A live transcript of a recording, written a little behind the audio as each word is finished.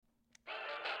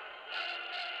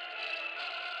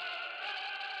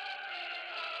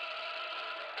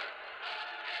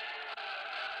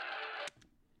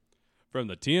From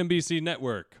the TMBC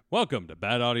Network, welcome to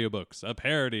Bad Audiobooks, a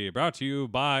parody brought to you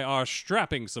by our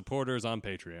strapping supporters on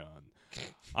Patreon.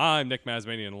 I'm Nick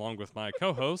Masmanian, along with my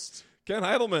co-host, Ken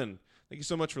Heidelman. Thank you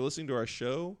so much for listening to our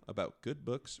show about good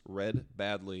books read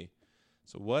badly.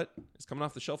 So what is coming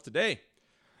off the shelf today?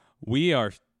 We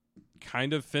are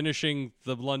kind of finishing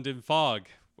the London fog.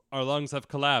 Our lungs have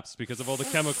collapsed because of all the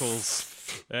chemicals.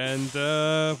 And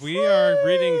we are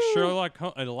reading Sherlock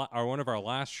Holmes, one of our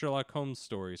last Sherlock Holmes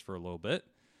stories for a little bit.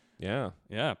 Yeah.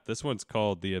 Yeah, this one's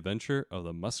called The Adventure of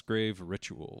the Musgrave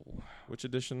Ritual. Which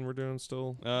edition we're doing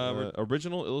still? We're-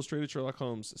 Original illustrated Sherlock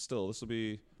Holmes still. This will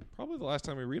be probably the last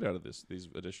time we read out of these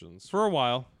editions. For a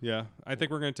while, yeah. I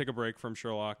think we're going to take a break from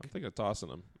Sherlock. I'm thinking of tossing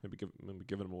them. Maybe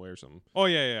giving them away or something. Oh,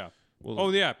 yeah. Well, Oh,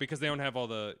 yeah, because they don't have all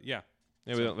the... Yeah,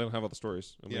 yeah, they don't have all the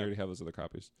stories. And we Yeah. already have those other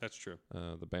copies. that's true.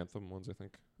 The Bantham ones, I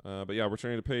think. But yeah, we're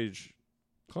turning to page...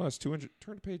 Class 200.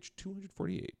 Turn to page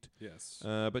 248. Yes.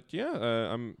 But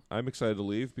yeah, I'm excited to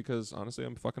leave because honestly,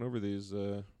 I'm fucking over these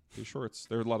shorts.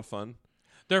 They're a lot of fun.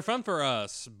 They're fun for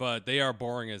us, but they are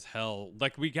boring as hell.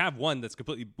 Like, we have one that's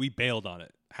completely... We bailed on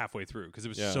it halfway through because it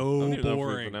was Yeah. I so don't even know if we've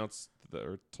boring. announced that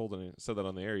or said that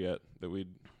on the air yet that we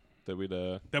That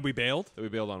we bailed?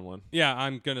 bailed on one. Yeah,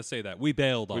 I'm going to say that. We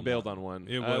bailed on We bailed one. on one.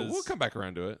 It was... We'll come back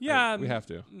around to it. Yeah, we have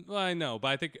to. Well, I know, but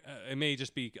I think it may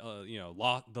just be,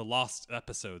 the Lost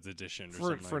Episodes edition or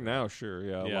something For like now, sure.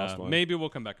 Yeah, that. last one. Maybe we'll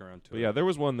come back around to But it. yeah, there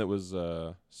was one that was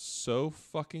so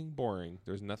fucking boring.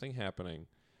 There's nothing happening.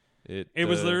 It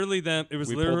was literally them. It was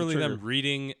we pulled the literally them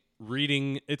trigger.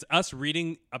 reading. It's us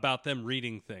reading about them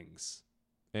reading things.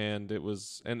 and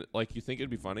like you think it'd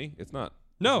be funny. It's not.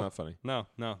 No. It's not funny. No,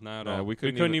 not at No, all. we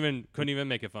couldn't couldn't even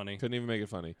make it funny. Couldn't even make it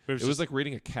funny. It was It was just- like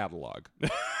reading a catalog.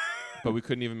 But we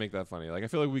couldn't even make that funny. Like I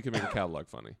feel like we could make a catalog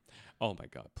funny. Oh my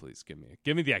god! Please give me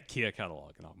the IKEA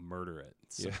catalog and I'll murder it.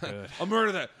 It's so good. I'll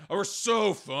murder that. Oh, we're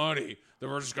so funny that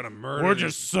we're just gonna murder. We're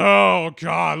just so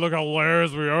god. Look how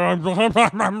hilarious we are.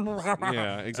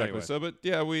 yeah, exactly. Anyway. So, but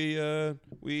yeah, we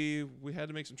had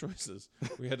to make some choices.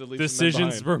 We had to leave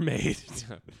Decisions some were made.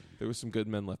 Yeah, there was some good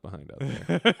men left behind out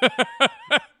there.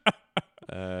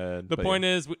 The point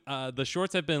is, the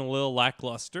shorts have been a little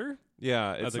lackluster.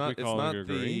 yeah, I it's think we not. It's can all not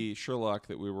agree. the Sherlock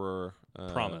that we were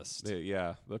Promised.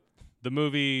 Yeah, The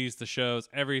movies, the shows,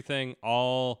 everything,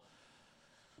 all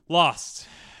lost.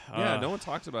 no one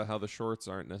talks about how the shorts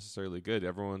aren't necessarily good.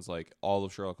 Everyone's like, all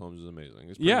of Sherlock Holmes is amazing.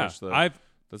 It's pretty much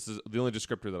this is the only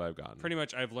descriptor that I've gotten. Pretty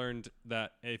much I've learned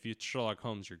that if you Sherlock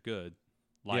Holmes, you're good.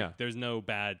 Like, Yeah. there's no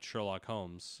bad Sherlock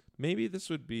Holmes. Maybe this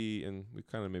would be, and we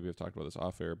kind of maybe have talked about this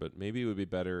off air, but maybe it would be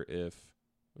better if,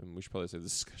 and we should probably save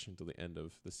this discussion until the end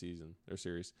of the season or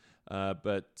series.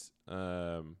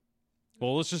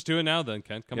 Well, let's just do it now then,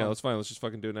 Ken. Come yeah, on. that's fine. Let's just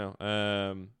fucking do it now.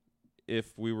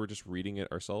 If we were just reading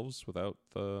it ourselves without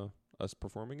us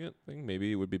performing it thing,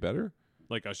 maybe it would be better.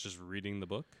 Like us just reading the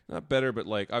book? Not better, but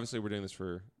like obviously we're doing this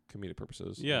for comedic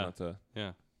purposes. Yeah. Not to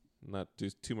Yeah. not do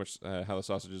too much how the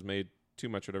sausage is made too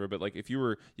much or whatever. But like if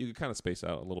you could kind of space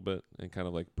out a little bit and kind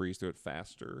of like breeze through it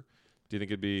faster. Do you think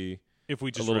it'd be If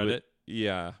we just a little read bit?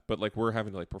 Yeah, but like we're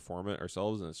having to like perform it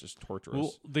ourselves, and it's just torturous.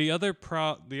 Well, the other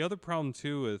problem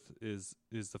too is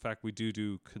the fact we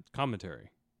do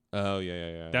commentary. Oh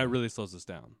yeah. That really slows us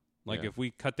down. Like Yeah. if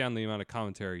we cut down the amount of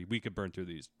commentary, we could burn through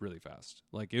these really fast.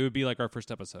 Like it would be like our first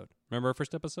episode. Remember our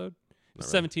first episode? Not really.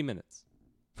 17 minutes.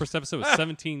 First episode was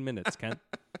 17 minutes, Ken.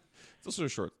 It's also a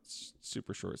short,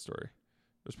 super short story.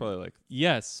 There's probably like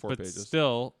Yes, 4 but pages.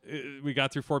 still, we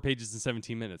got through 4 pages in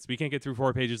 17 minutes. We can't get through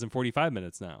 4 pages in 45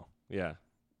 minutes now. yeah.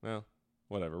 Well,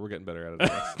 whatever. We're getting better at it. I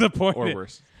guess. The point or is-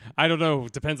 worse. I don't know.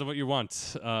 Depends on what you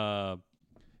want.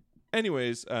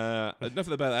 Anyways, enough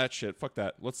about that shit. Fuck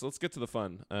that. Let's get to the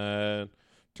fun. Turn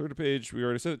to page. We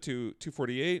already said it to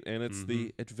 248, and it's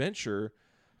the adventure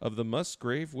of the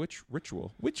Musgrave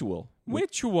Ritual. Ritual.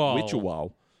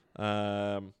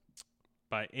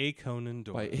 By A. Conan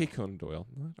Doyle. By A. Conan Doyle,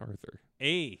 not Arthur.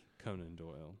 A. Conan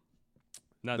Doyle.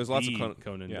 Not There's the lots of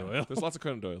Conan yeah, Doyle. There's lots of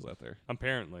Conan Doyles out there.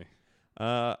 Apparently.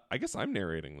 I guess I'm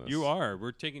narrating this. You are.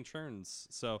 We're taking turns.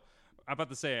 So I'm about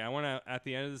to say, I want to, at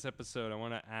the end of this episode, I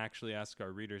want to actually ask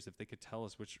our readers if they could tell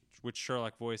us which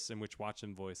Sherlock voice and which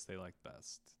Watson voice they like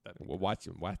best. Well,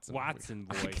 Watson Watson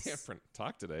I voice. can't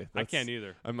talk today. I can't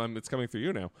either. It's coming through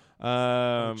you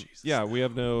now. Jesus. Yeah, we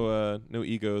have no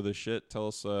ego. This shit. Tell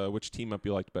us which team up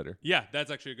you liked better. Yeah,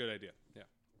 that's actually a good idea. Yeah.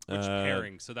 Which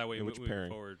pairing, so that way yeah, which moving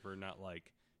pairing? forward, we're not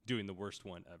like doing the worst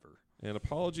one ever. And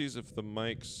apologies if the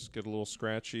mics get a little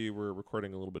scratchy. We're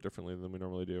recording a little bit differently than we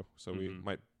normally do, so we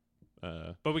might.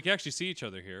 But we can actually see each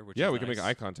other here, which Yeah, is we can nice. make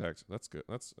eye contact. That's good.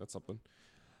 That's something.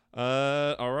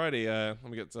 Alrighty. Let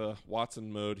me get to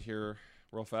Watson mode here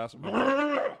real fast.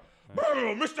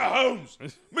 Oh, Mr. Holmes!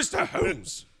 Mr.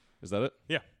 Holmes! Is that it?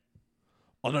 Yeah.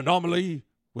 An anomaly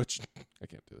which... I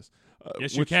can't do this.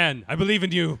 Yes, you can. I believe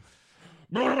in you.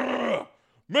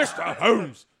 Mr.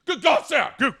 Holmes! Good God,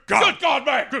 sir! Good God! Good God,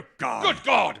 man! Good God! Good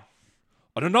God!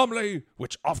 An anomaly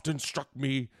which often struck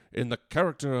me in the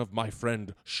character of my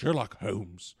friend Sherlock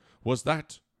Holmes was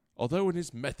that, although in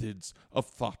his methods of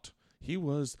thought he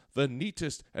was the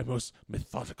neatest and most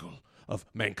methodical of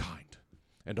mankind,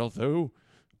 and although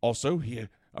also he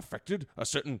affected a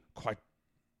certain quite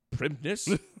primness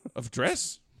of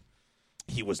dress,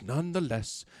 he was none the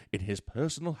less, in his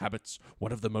personal habits,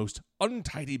 one of the most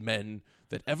untidy men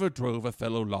that ever drove a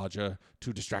fellow lodger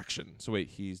to distraction. So wait,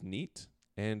 he's neat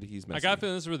and he's messy. I got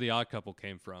feeling this is where The Odd Couple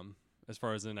came from, as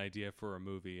far as an idea for a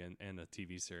movie and a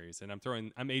TV series. And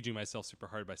I'm aging myself super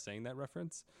hard by saying that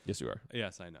reference. Yes, you are.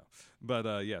 Yes, I know.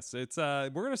 But yes, it's we're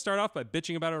gonna start off by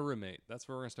bitching about our roommate. That's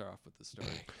where we're gonna start off with this story.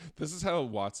 This is how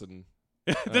Watson...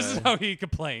 This is how he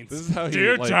complains. This is how he...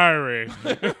 Dear diary.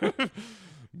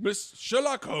 Miss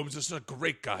Sherlock Holmes is a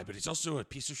great guy, but he's also a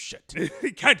piece of shit.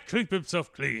 He can't keep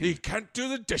himself clean. He can't do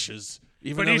the dishes,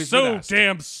 even but though he's been so asked.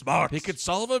 damn smart. He could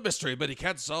solve a mystery, but he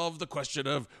can't solve the question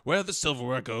of where the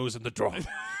silverware goes in the drawer.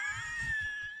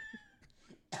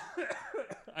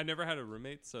 I never had a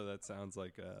roommate, so that sounds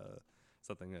like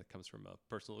something that comes from a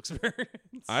personal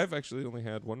experience. I've actually only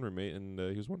had one roommate, and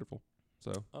he was wonderful.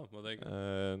 So, oh well, there you go.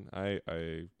 And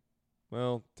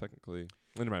well, technically,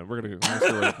 never mind. We're gonna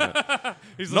go.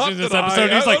 He's Not listening to this that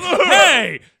episode. I- He's like,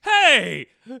 hey,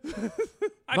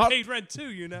 I Not- paid rent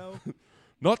too, you know.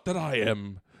 Not that I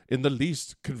am in the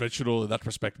least conventional in that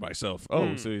respect myself.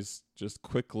 Oh, so he's just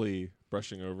quickly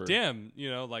brushing over. Damn, you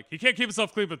know, like he can't keep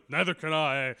himself clean, but neither can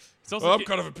I. He's also I'm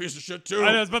kind of a piece of shit too.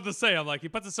 I was about to say, I'm like, he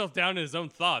puts himself down in his own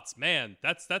thoughts. Man,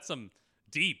 that's some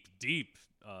deep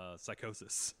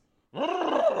psychosis.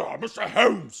 Mr.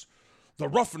 Holmes, the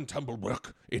rough and tumble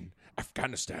work in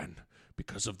Afghanistan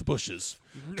because of the bushes,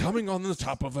 coming on the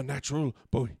top of a natural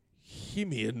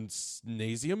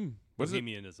bohemianism. What is it?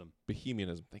 Bohemianism.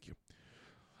 Bohemianism, thank you.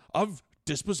 Of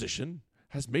disposition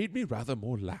has made me rather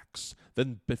more lax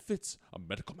than befits a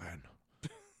medical man.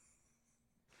 What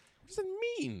does that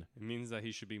mean? It means that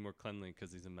he should be more cleanly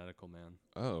because he's a medical man.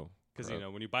 Oh. Because, you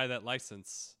know, when you buy that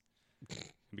license and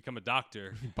become a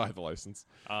doctor, Buy the license.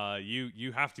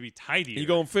 you have to be tidy. You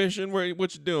going fishing?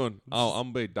 What you doing? Oh, I'm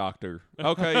a big doctor.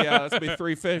 Okay, yeah, that's be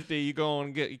 $3.50. You go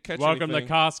and you catch Welcome anything.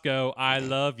 to Costco. I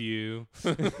love you.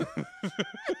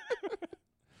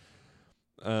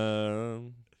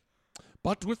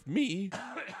 But with me,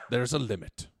 there's a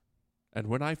limit. And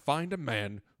when I find a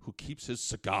man who keeps his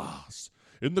cigars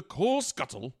in the coal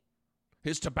scuttle,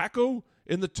 his tobacco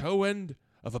in the toe end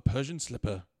of a Persian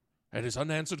slipper, and his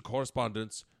unanswered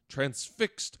correspondence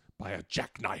transfixed by a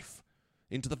jackknife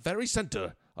into the very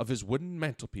center of his wooden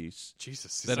mantelpiece,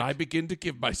 Jesus. then I begin to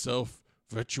give myself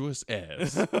virtuous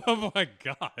airs. Oh my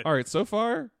God. All right, so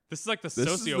far, This is like the this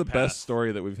sociopath. is the best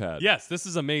story that we've had. Yes, this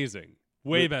is amazing.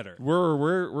 Way better.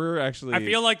 We're actually. I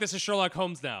feel like this is Sherlock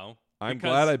Holmes now. I'm because-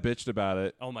 glad I bitched about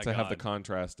it. Oh my to have the God.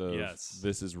 contrast of Yes.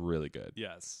 this is really good.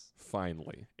 Yes.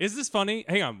 Finally, Is this funny?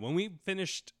 Hang on. When we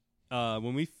finished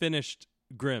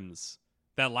Grimm's,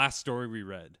 that last story we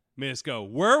read, made us go,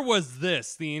 where was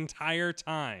this the entire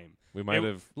time? we might It-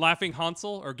 have Laughing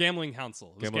Hansel or Gambling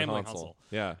Hansel. It was Gambling Hansel. Hansel.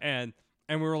 Yeah, And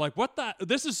we were like, what the?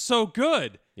 This is so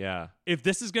good. yeah. If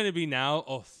this is going to be now,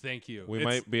 oh, thank you. We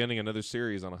might be ending another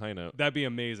series on a high note. That'd be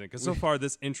amazing. Because so far,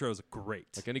 this intro is great.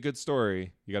 Like any good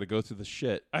story, you got to go through the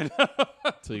shit I know.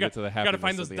 till you get to the happy. Got to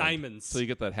find those diamonds. Till you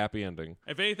get that happy ending.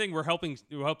 If anything, we're helping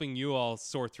you all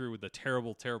sort through the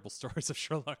terrible, terrible stories of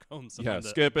Sherlock Holmes. to Yeah, find the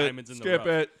skip it. diamonds in the Skip rough.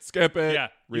 it. Skip it. Yeah,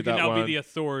 read you can that now one. be the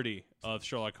authority of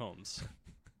Sherlock Holmes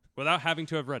without having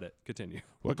to have read it. Continue.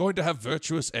 We're going to have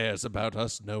virtuous airs about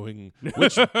us knowing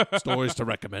which stories to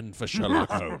recommend for Sherlock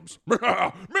Holmes.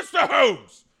 Mr.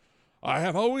 Holmes! I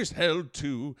have always held,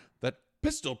 too, that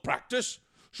pistol practice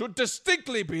should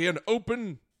distinctly be an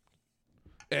open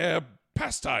air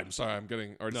pastime. Sorry, I'm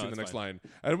getting already No, seeing the it's next fine. line.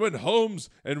 And when Holmes,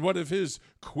 in one of his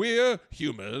queer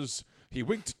humors, he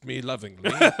winked at me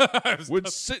lovingly, would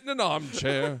sit in an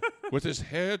armchair with his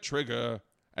hair trigger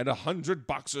and 100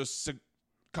 boxer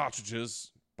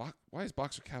cartridges. Why is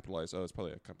Boxer capitalized? Oh, it's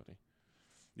probably a company.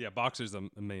 Yeah, Boxer's a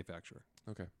manufacturer.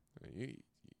 Okay.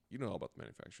 You know all about the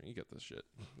manufacturing. You get this shit.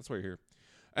 That's why you're here.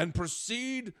 And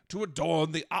proceed to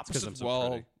adorn the 'cause opposite I'm so wall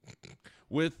pretty.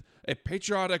 with a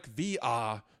patriotic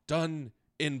VR done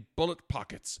in bullet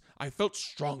pockets. I felt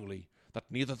strongly that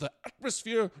neither the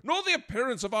atmosphere nor the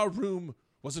appearance of our room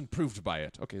was improved by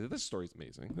it. Okay, this story's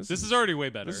amazing. This is already way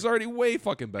better. This is already way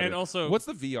fucking better. And also- what's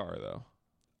the VR though?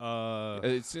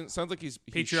 Sounds like he's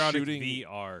patriotic shooting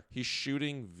VR. He's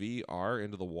shooting VR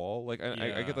into the wall. Like I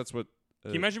Yeah. get that's what.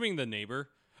 Can you imagine being the neighbor?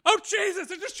 Oh Jesus!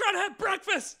 They're just trying to have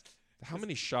breakfast. How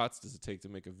many shots does it take to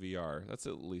make a VR? That's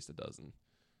at least a dozen.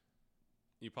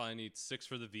 You probably need 6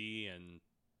 for the V and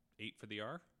 8 for the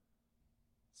R.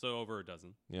 So over a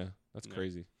dozen. Yeah, that's Yeah.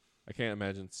 crazy. I can't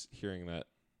imagine hearing that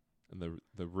in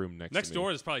the room next Next to me.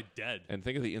 door is probably dead. And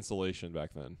think of the insulation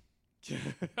back then.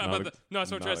 No, that's what I'm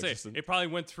trying to say. non-existent. It probably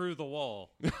went through the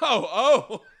wall.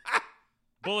 Oh!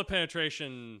 Bullet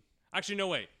penetration. Actually, no,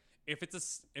 wait. If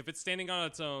it's standing on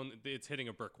its own, it's hitting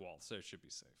a brick wall, so it should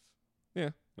be safe. Yeah.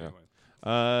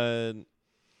 Anyway.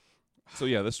 So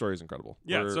yeah, this story is incredible.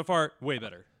 Yeah, so far, way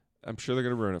better. I'm sure they're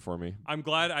gonna ruin it for me. I'm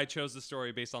glad I chose the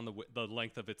story based on the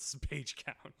length of its page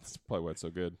count. That's probably why it's so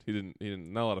good. He didn't.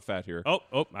 Not a lot of fat here.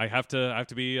 Oh! I have to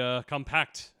be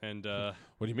compact and.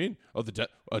 What do you mean? Oh,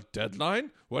 a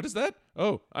deadline? What is that?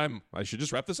 Oh, I should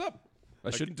just wrap this up.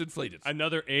 I shouldn't inflate it.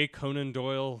 Another A. Conan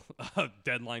Doyle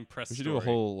deadline press. We should story. do a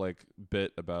whole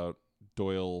bit about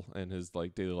Doyle and his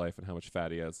daily life and how much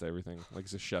fat he adds to everything. Like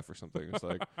he's a chef or something. It's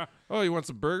like, oh, you want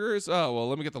some burgers? Oh, well,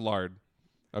 let me get the lard.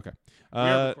 Okay.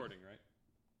 We're recording, right?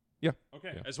 Yeah.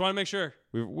 Okay. Yeah. I just want to make sure.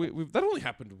 We've that only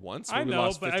happened once. I When we know,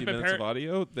 lost but 50 I've been minutes of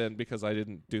audio, then because I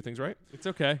didn't do things right. It's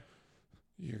okay.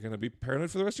 You're gonna be paranoid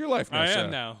for the rest of your life now. I sir.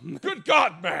 am now. Good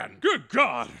God, man! Good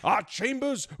God! Our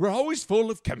chambers were always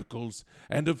full of chemicals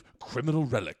and of criminal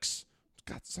relics.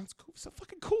 God, sounds cool. So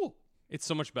fucking cool. It's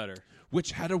so much better.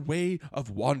 Which had a way of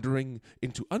wandering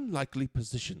into unlikely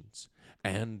positions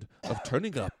and of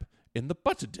turning up in the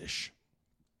butter dish,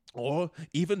 or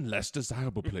even less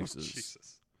desirable places.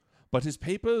 Jesus. But his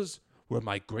papers were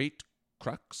my great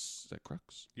crux. Is that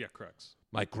crux? Yeah, crux.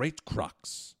 My great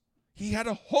crux. He had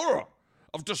a horror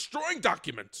of destroying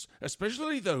documents,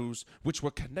 especially those which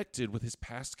were connected with his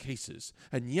past cases,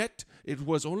 and yet it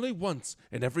was only once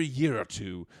in every year or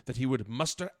two that he would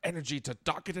muster energy to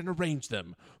docket and arrange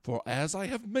them, for as I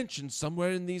have mentioned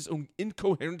somewhere in these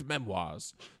incoherent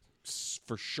memoirs,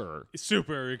 for sure.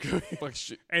 Super good. Like,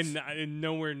 and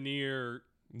nowhere near,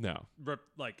 no.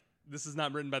 This is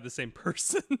not written by the same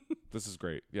person. This is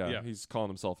great. Yeah, he's calling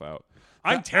himself out.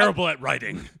 I'm terrible at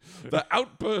writing. The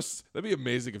outbursts. That'd be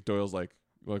amazing if Doyle's like,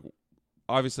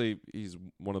 obviously he's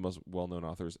one of the most well-known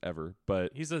authors ever,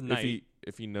 but He's a knight.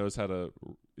 if he knows how to,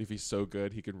 if he's so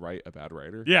good, he can write a bad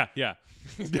writer. Yeah.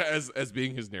 as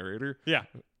being his narrator. Yeah.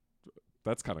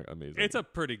 That's kind of amazing. It's a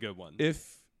pretty good one.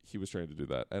 If he was trying to do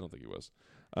that, I don't think he was.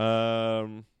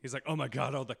 He's like, oh my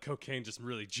God, the cocaine just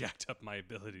really jacked up my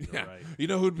ability to write. You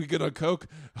know who'd be good on coke?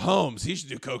 Holmes. He should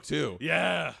do coke too.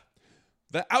 Yeah.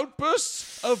 The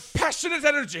outbursts of passionate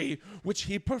energy which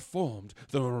he performed,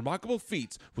 the remarkable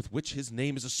feats with which his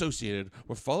name is associated,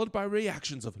 were followed by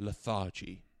reactions of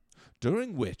lethargy,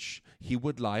 during which he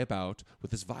would lie about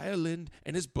with his violin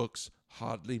and his books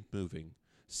hardly moving,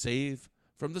 save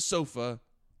from the sofa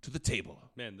to the table.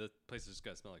 Man, the place is just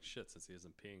got to smell like shit since he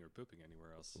isn't peeing or pooping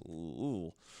anywhere else.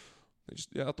 Ooh. They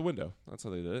just, out the window. That's how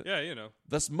they did it. Yeah, you know.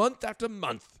 Thus, month after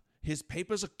month, his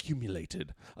papers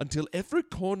accumulated until every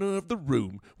corner of the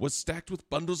room was stacked with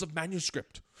bundles of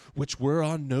manuscript, which were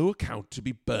on no account to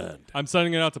be burned, I'm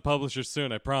sending it out to publishers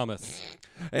soon, I promise.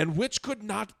 and which could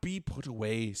not be put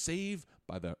away save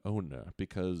by their owner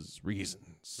because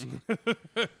reasons.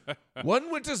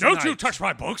 One winter's Don't night, you touch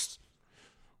my books!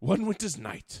 One winter's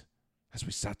night, as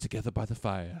we sat together by the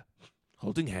fire,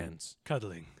 holding hands,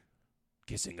 Cuddling.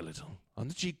 kissing a little on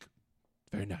the cheek,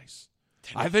 very nice.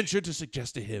 I ventured to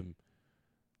suggest to him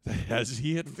that as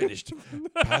he had finished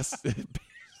past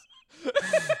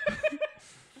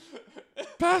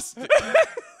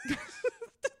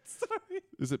Sorry.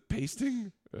 Is it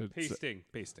pasting? Pasting.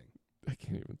 I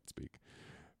can't even speak.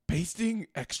 Pasting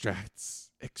extracts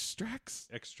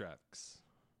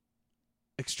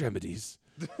extremities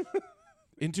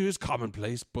into his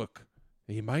commonplace book.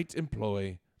 He might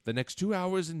employ the next 2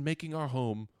 hours in making our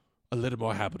home a little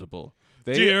more habitable.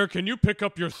 Dear, can you pick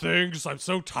up your things? I'm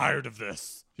so tired of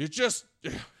this. You just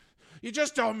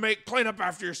don't clean up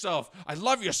after yourself. I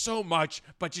love you so much,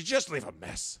 but you just leave a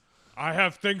mess. I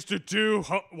have things to do,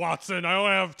 Watson. I don't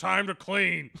have time to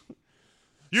clean.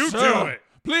 You Sir, do it.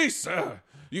 Please, sir.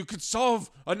 You could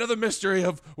solve another mystery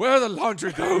of where the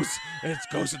laundry goes, and it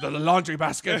goes into the laundry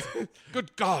basket.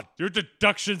 Good God. Your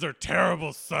deductions are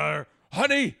terrible, sir.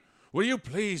 Honey, will you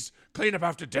please clean up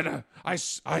after dinner? I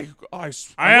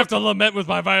have to lament with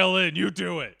my violin. You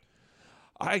do it.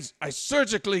 I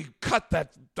surgically cut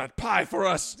that pie for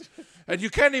us, and you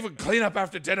can't even clean up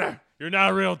after dinner. You're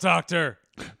not a real doctor.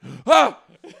 Ah!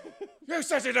 You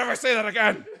said you'd never say that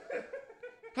again.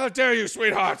 How dare you,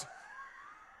 sweetheart?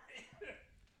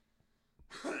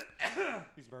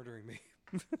 He's murdering me.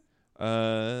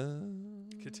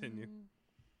 Continue.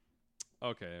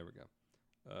 Okay, there we go.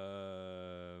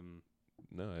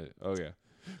 Oh yeah.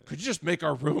 Could you just make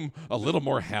our room a little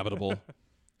more habitable?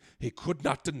 He could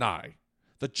not deny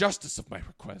the justice of my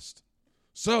request.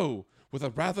 So, with a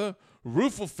rather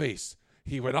rueful face,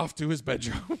 he went off to his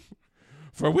bedroom,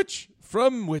 from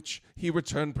which he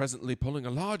returned presently, pulling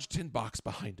a large tin box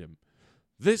behind him.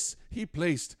 This he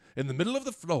placed in the middle of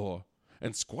the floor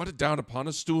and squatted down upon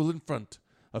a stool in front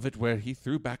of it, where he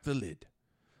threw back the lid.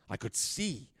 I could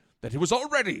see that it was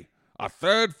already a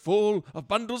third full of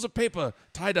bundles of paper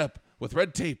tied up with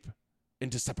red tape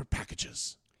into separate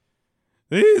packages.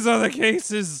 These are the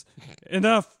cases.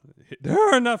 Enough. There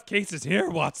are enough cases here,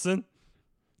 Watson,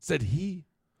 said he,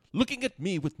 looking at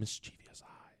me with mischievous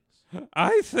eyes.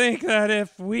 I think that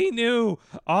if we knew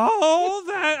all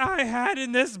that I had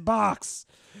in this box,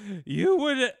 you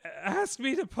would ask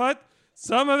me to put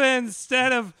some of it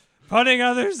instead of putting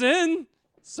others in,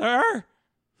 sir.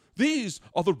 These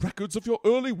are the records of your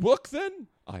early work, then?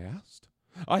 I asked.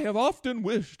 I have often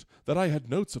wished that I had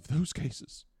notes of those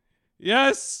cases.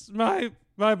 Yes, my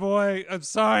boy. I'm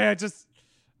sorry. I'm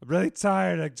really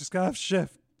tired. I just got off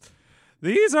shift.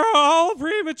 These are all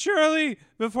prematurely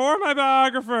before my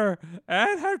biographer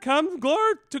and had come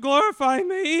to glorify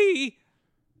me.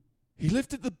 He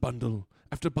lifted the bundle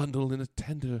after bundle in a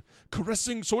tender,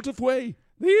 caressing sort of way.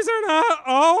 These are not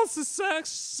all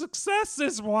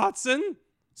successes, Watson,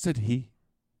 said he.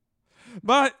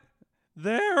 But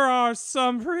there are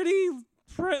some pretty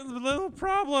little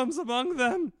problems among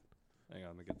them. Hang on,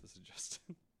 let me get this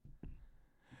adjusted.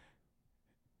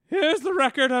 Here's the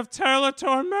record of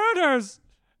Terlatorn murders,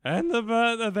 and the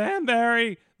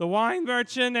Vanberry, the wine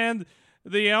merchant, and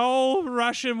the old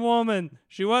Russian woman.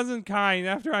 She wasn't kind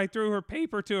after I threw her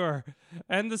paper to her.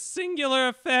 And the singular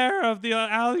affair of the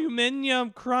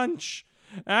aluminium crunch,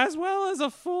 as well as a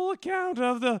full account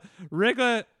of the What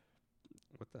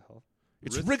the hell?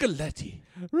 It's Rigoletti.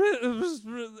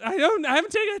 I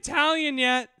haven't taken Italian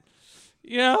yet.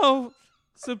 You know,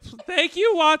 so thank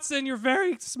you, Watson. You're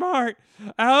very smart.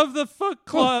 Out of the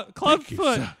club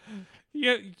foot.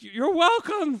 You're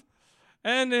welcome.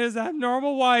 And his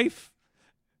abnormal wife.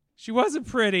 She wasn't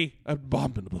pretty.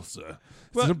 Abominable, sir.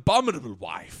 It's an abominable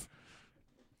wife.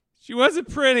 She wasn't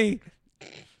pretty.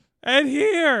 And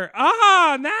here.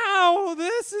 Now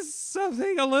this is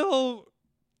something a little...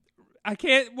 I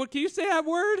can't... What, can you say that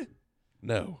word?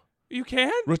 No. You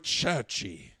can?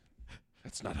 Recherche.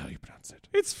 That's not how you pronounce it.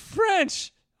 It's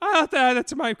French. I'll have to add that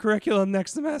to my curriculum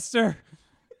next semester.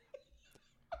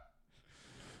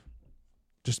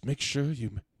 Just make sure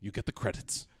you get the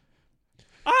credits.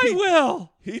 I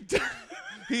will. He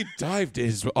dived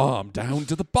his arm down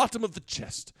to the bottom of the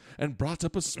chest and brought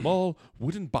up a small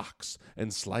wooden box and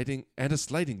a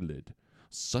sliding lid,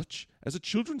 such as a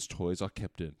children's toys are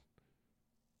kept in.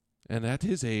 And at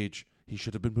his age, he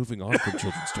should have been moving on from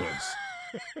children's toys.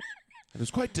 It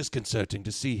was quite disconcerting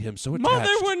to see him so attached.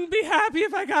 Mother wouldn't be happy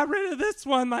if I got rid of this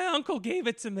one. My uncle gave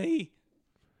it to me.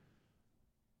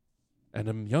 And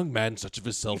a young man such of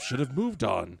himself should have moved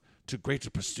on to greater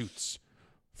pursuits.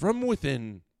 From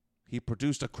within, he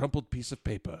produced a crumpled piece of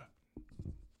paper.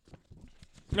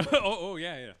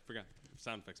 yeah. Forgot.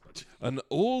 Sound effects budget. An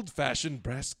old-fashioned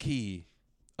brass key,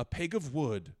 a peg of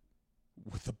wood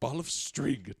with a ball of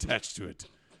string attached to it,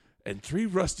 and 3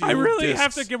 rusty old I really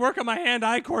discs. have to work on my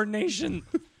hand-eye coordination.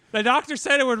 The doctor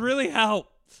said it would really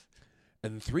help.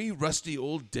 And 3 rusty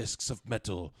old discs of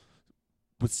metal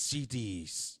with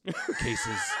CDs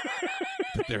cases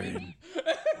that they're in.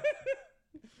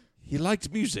 He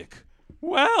liked music.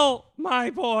 Well, my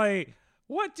boy,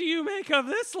 what do you make of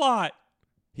this lot?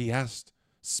 He asked,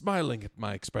 smiling at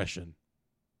my expression.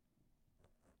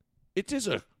 It is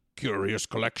a curious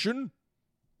collection.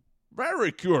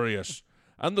 Very curious.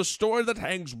 And the story that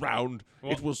hangs round,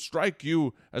 it will strike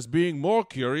you as being more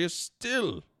curious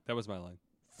still. That was my line.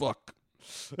 Fuck.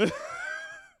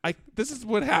 This is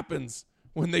what happens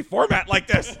when they format like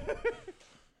this.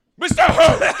 Mr.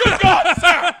 Holmes! Good God,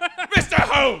 sir! Mr.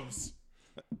 Holmes!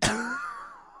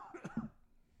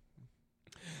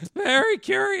 Very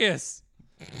curious.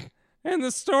 And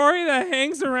the story that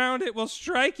hangs around it will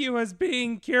strike you as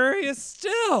being curious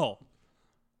still.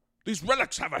 These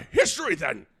relics have a history,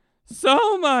 then.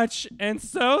 So much, and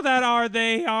so that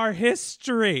they are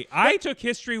history. I took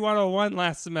History 101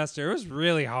 last semester. It was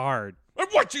really hard. And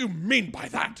what do you mean by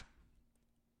that?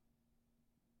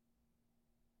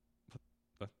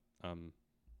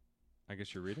 I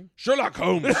guess you're reading? Sherlock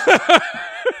Holmes.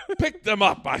 Pick them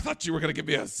up. I thought you were going to give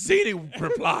me a zany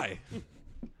reply.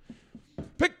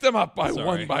 Pick them up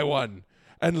one by one,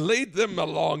 and laid them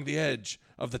along the edge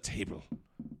of the table.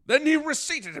 Then he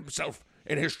reseated himself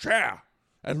in his chair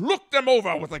and looked them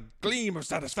over with a gleam of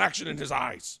satisfaction in his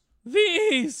eyes.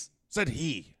 "These," said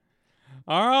he,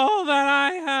 "are all that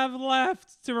I have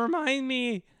left to remind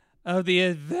me of the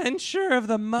adventure of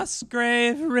the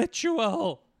Musgrave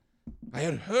ritual." I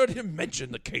had heard him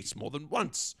mention the case more than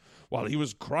once while he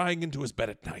was crying into his bed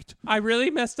at night, I really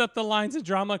messed up the lines in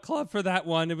drama club for that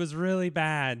one. It was really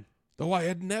bad. though I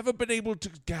had never been able to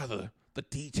gather the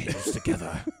details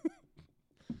together.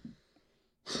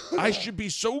 "I should be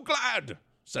so glad,"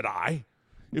 said I,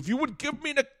 "if you would give me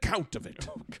an account of it."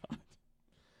 Oh, God.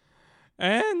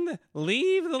 "And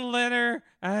leave the letter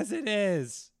as it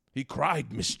is." He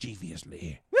cried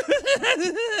mischievously.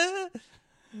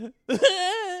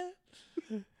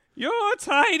 "Your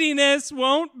tidiness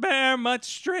won't bear much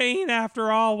strain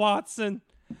after all, Watson.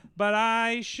 But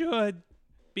I should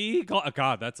be glad."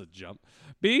 God, that's a jump.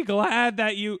 "Be glad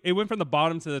that you..." It went from the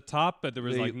bottom to the top, but there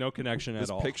was no connection at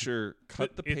all. This picture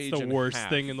cut the page It's the in worst half.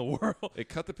 thing in the world. It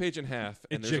cut the page in half,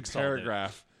 and there's a jigsawed it.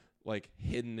 paragraph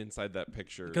hidden inside that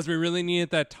picture. Because we really needed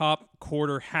that top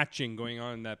quarter hatching going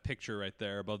on in that picture right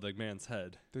there above the man's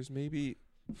head. There's maybe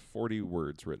 40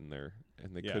 words written there,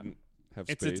 and they couldn't have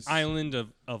It's space. its island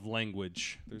of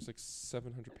language. There's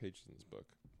 700 pages in this book.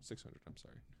 600, I'm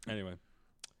sorry. Anyway.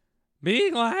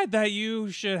 "Be glad that you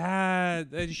should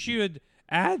add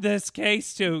this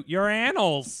case to your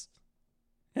annals."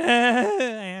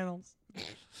 Annals.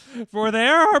 "For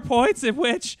there are points in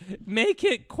which make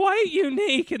it quite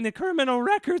unique in the criminal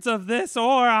records of this,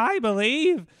 or, I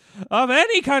believe, of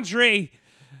any country.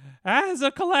 As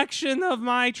a collection of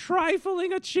my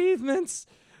trifling achievements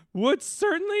would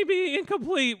certainly be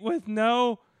incomplete with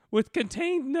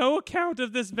contained no account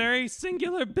of this very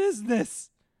singular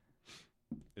business."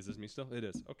 Is this me still? It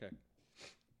is. Okay.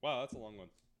 Wow, that's a long one.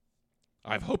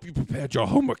 "I hope you prepared your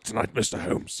homework tonight, Mr.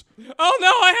 Holmes. Oh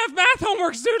no, I have math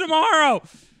homework due tomorrow.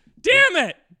 Damn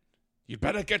it! You'd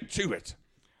better get to it."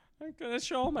 I'm gonna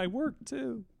show all my work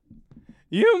too.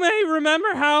 "You may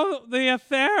remember how the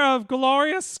affair of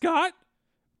Gloria Scott,"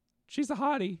 she's a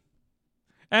hottie,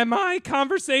 "and my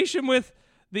conversation with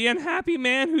the unhappy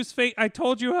man whose fate I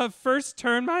told you of first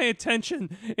turned my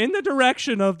attention in the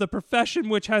direction of the profession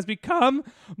which has become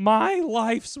my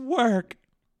life's work."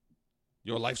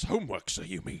 "Your life's homework, sir,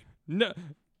 you mean?" No,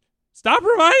 stop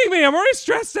reminding me. I'm already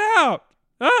stressed out.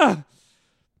 Ah.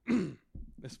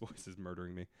 This voice is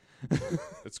murdering me.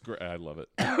 It's great. I love it.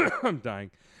 I'm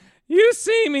dying. "You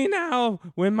see me now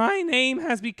when my name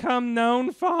has become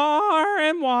known far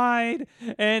and wide,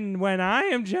 and when I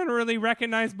am generally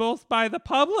recognized both by the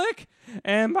public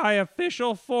and by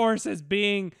official force as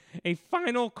being a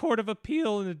final court of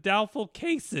appeal in the doubtful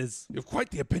cases." "You've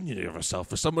quite the opinion of yourself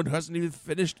for someone who hasn't even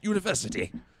finished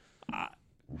university."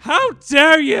 How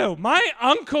dare you? My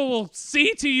uncle will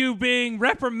see to you being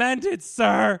reprimanded,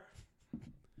 sir.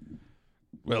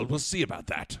 "Well, we'll see about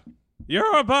that."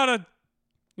 You're a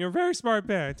very smart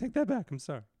man. I take that back. I'm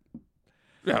sorry.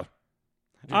 Yeah.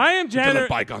 I am To let generous.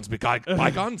 bygones be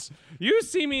bygones. You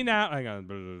see me now. Hang on.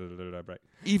 Right.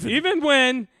 Even Even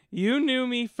when you knew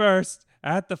me first,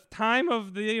 at the time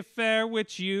of the affair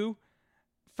which you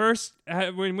first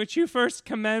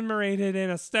commemorated in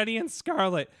A Study in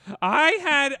Scarlet, I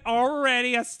had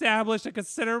already established a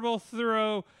considerable,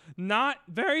 thorough, not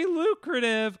very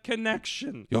lucrative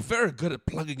connection. You're very good at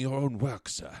plugging your own work,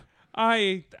 sir.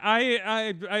 I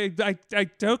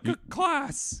took a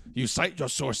class. You cite your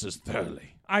sources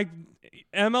thoroughly.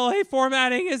 MLA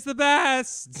formatting is the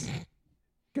best.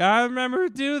 Gotta remember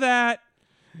to do that.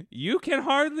 You can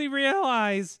hardly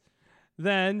realize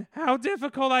then how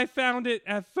difficult I found it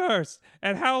at first,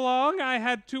 and how long I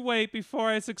had to wait before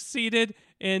I succeeded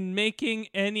in making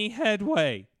any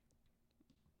headway.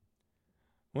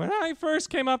 When I first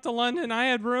came up to London, I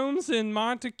had rooms in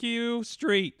Montague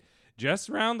Street, just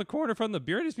round the corner from the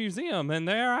British Museum, and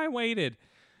there I waited,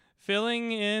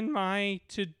 filling in my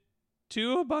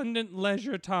too abundant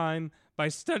leisure time by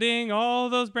studying all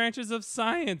those branches of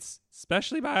science,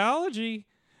 especially biology,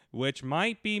 which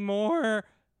might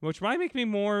make me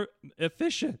more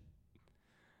efficient.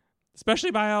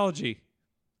 Especially biology.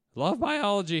 Love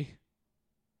biology.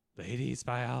 Ladies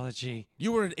biology.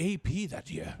 You were an AP that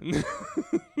year.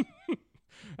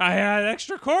 I had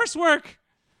extra coursework.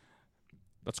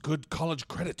 That's good college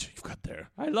credit you've got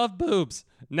there. I love boobs.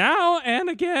 Now and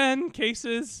again,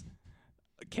 cases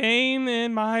came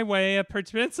in my way,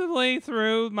 principally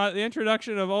through the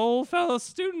introduction of old fellow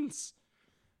students.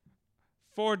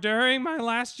 For during my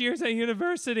last years at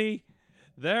university,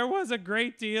 there was a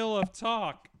great deal of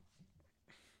talk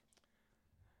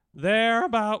there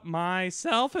about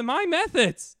myself and my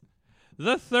methods.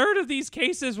 The third of these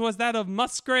cases was that of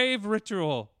Musgrave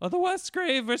ritual, of the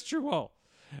Musgrave ritual.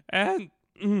 And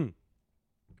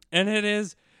it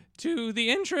is to the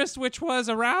interest which was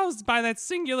aroused by that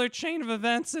singular chain of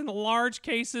events in the large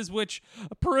cases which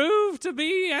proved to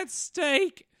be at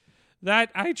stake that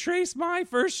I trace my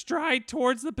first stride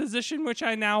towards the position which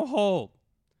I now hold.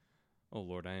 Oh,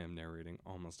 Lord, I am narrating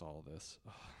almost all of this.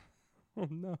 Oh,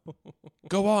 no.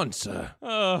 Go on, sir.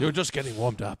 You're just getting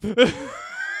warmed up. You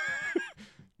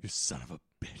son of a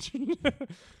bitch.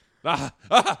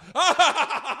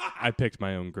 I picked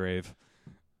my own grave.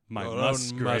 My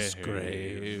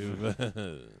Musgrave.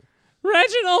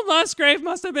 Reginald Musgrave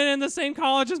must have been in the same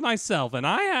college as myself, and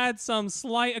I had some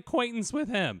slight acquaintance with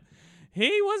him.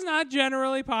 He was not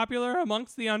generally popular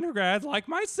amongst the undergrads like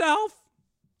myself.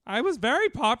 I was very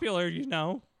popular, you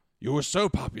know. You were so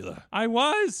popular. I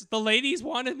was. The ladies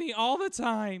wanted me all the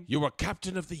time. You were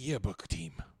captain of the yearbook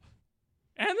team.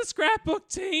 And the scrapbook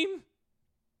team.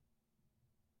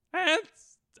 And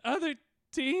other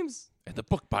teams. And the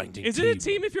bookbinding team. Is it a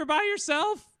team if you're by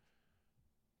yourself?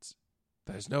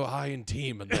 There's no I in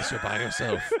team unless you're by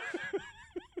yourself.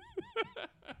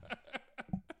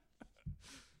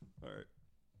 All right.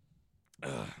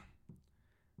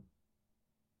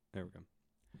 There we go.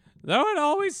 Though it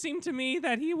always seemed to me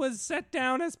that he was set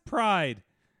down as pride.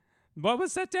 What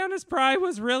was set down as pride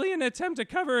was really an attempt to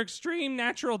cover extreme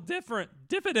natural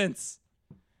diffidence.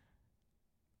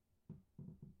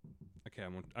 Okay,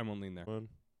 I won't lean there. In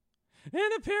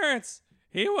appearance,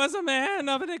 he was a man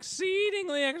of an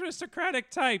exceedingly aristocratic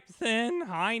type, thin,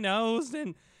 high-nosed,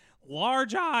 and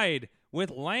large-eyed, with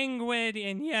languid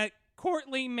and yet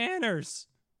courtly manners.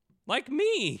 Like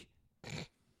me.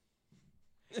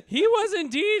 He was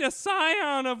indeed a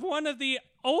scion of one of the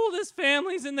oldest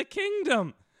families in the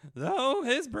kingdom, though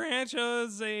his branch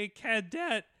was a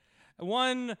cadet,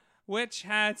 one which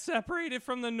had separated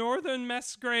from the northern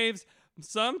Musgraves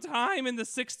sometime in the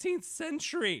 16th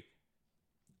century.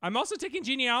 I'm also taking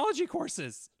genealogy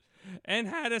courses, and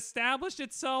had established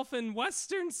itself in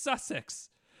western Sussex,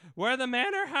 where the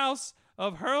manor house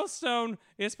of Hurlstone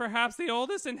is perhaps the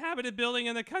oldest inhabited building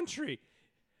in the country.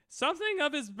 Something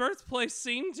of his birthplace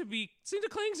seemed to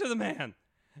cling to the man,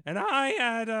 and I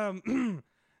had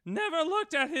never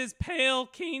looked at his pale,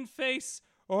 keen face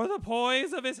or the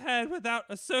poise of his head without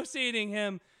associating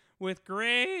him with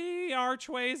gray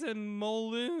archways and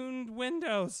mullioned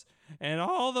windows and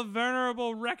all the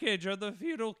venerable wreckage of the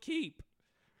feudal keep.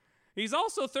 He's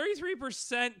also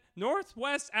 33%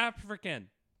 Northwest African.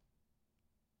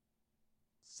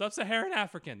 Sub-Saharan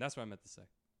African. That's what I meant to say.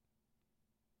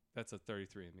 That's a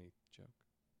 33andMe joke.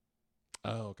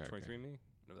 Oh, okay. 23andMe?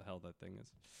 Whatever the hell that thing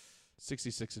is.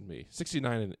 66 in me.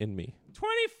 69 in me.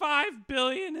 25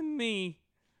 billion in me.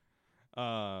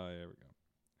 There we go.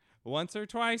 Once or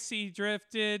twice we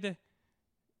drifted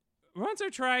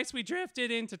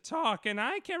into talk, and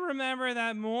I can remember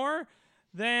that more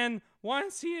than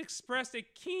once he expressed a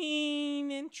keen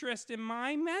interest in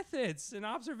my methods and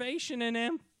observation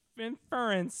and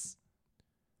inference.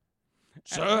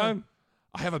 Sir,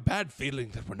 I have a bad feeling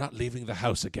that we're not leaving the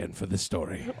house again for this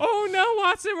story. Oh, no,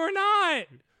 Watson, we're not.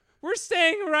 We're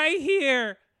staying right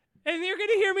here, and you're going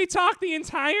to hear me talk the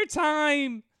entire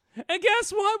time. And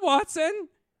guess what, Watson?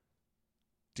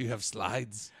 Do you have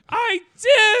slides? I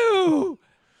do!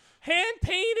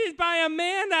 Hand-painted by a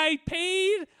man I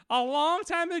paid a long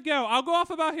time ago. I'll go off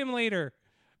about him later.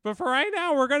 But for right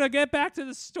now, we're going to get back to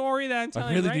the story that I'm telling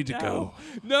I really right need to now. go.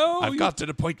 No. I've got an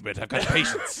appointment. I've got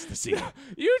patients to see.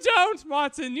 You don't,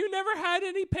 Watson. You never had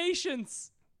any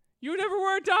patience. You never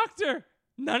were a doctor.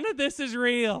 None of this is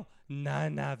real.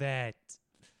 None of it.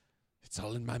 It's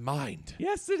all in my mind.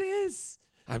 Yes, it is.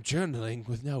 I'm journaling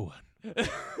with no one.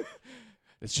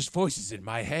 It's just voices in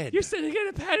my head. You're sitting in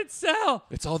a padded cell.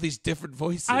 It's all these different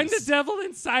voices. I'm the devil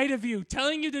inside of you,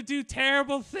 telling you to do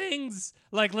terrible things,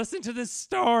 like listen to this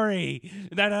story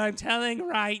that I'm telling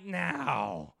right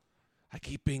now. I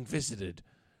keep being visited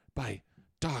by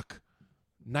dark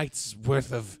nights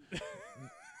worth of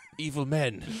evil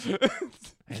men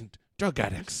and drug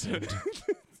addicts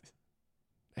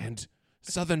and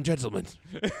southern gentlemen.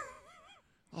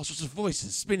 All sorts of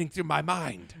voices spinning through my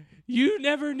mind. You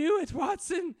never knew it,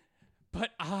 Watson, but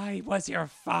I was your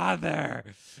father.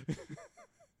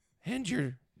 And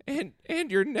your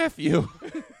nephew.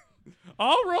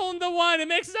 All roll into one. It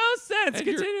makes no sense. And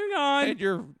Continuing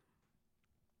on.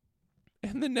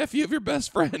 And the nephew of your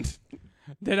best friend.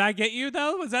 Did I get you,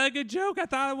 though? Was that a good joke? I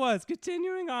thought it was.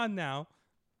 Continuing on now.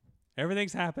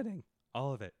 Everything's happening.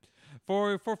 All of it.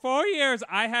 For 4 years,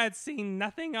 I had seen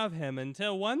nothing of him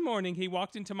until one morning he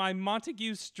walked into my room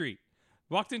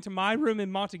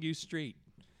in Montague Street.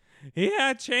 He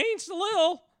had changed a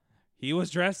little. He was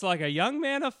dressed like a young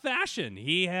man of fashion.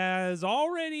 He has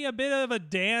already a bit of a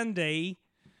dandy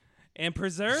and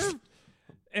preserved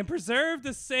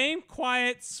the same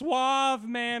quiet, suave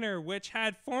manner which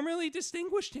had formerly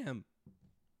distinguished him.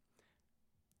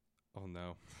 Oh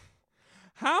no.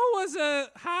 How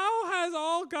has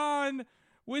all gone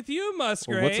with you,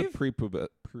 Musgrave? Well, what's a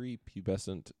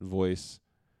prepubescent voice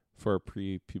for a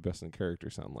prepubescent character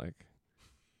sound like?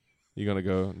 You gonna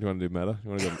go? Do you want to do meta? You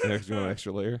want to go next? You want an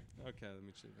extra layer? Okay, let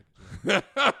me see if I can do it.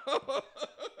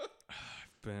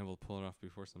 I've been able to pull it off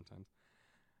before sometimes.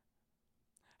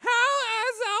 How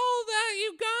has all that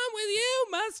you gone with you,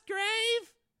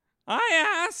 Musgrave?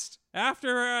 I asked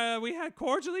after we had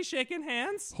cordially shaken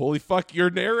hands. Holy fuck! You're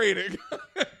narrating.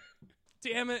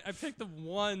 Damn it! I picked the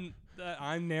one that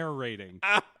I'm narrating.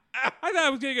 I thought I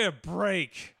was gonna get a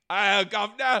break.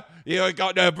 Governor, you ain't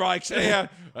got no breaks here.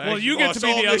 Well, you get to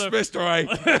be the this other mystery.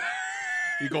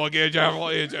 You gotta get a job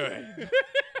what you're doing.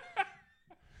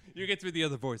 You get to be the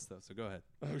other voice though, so go ahead.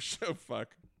 Oh, so fuck.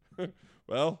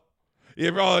 Well,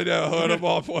 you probably never heard of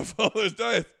my poor father's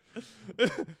death.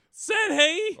 Said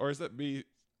he. Or is that me?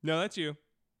 No, that's you.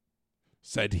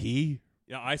 Said he?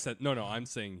 Yeah, I said no. I'm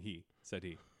saying he. Said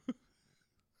he.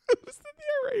 Who's the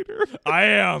narrator? I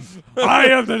am. I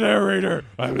am the narrator.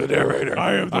 I'm the narrator.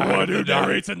 I am the one who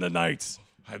narrates in the night.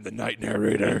 I'm the night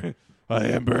narrator. I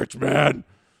am Birchman.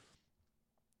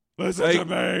 Listen to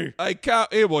me.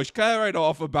 It was carried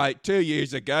off about 2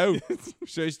 years ago.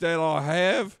 Since then, I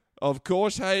have, of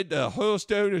course, had the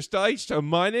Hurlstone Estates to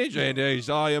manage, and as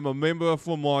I am a member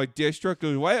from my district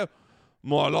as well,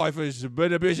 my life has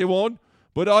been a busy one.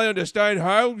 But I understand,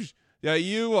 Holmes, that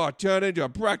you are turning to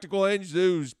practical ends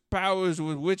those powers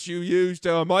with which you use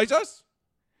to amaze us?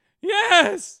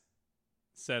 Yes,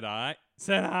 said I.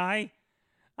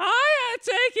 I had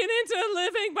taken into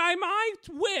living by my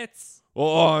wits.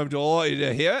 Well, I'm delighted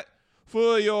to hear it.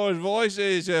 For your advice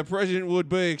as president would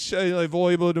be exceedingly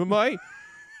valuable to me.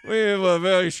 We have a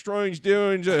very strange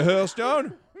dealings at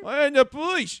Hurlstone, and the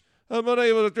police have been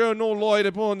able to throw no light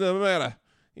upon the matter.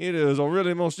 It is a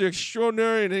really most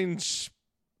extraordinary and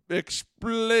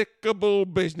inexplicable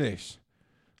business.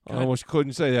 I almost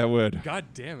couldn't say that word. God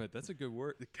damn it, that's a good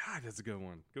word. God, that's a good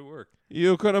one. Good work.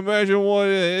 You can imagine what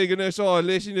eagerness I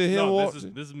listened to him. No, this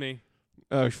is me.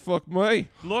 Oh, fuck me.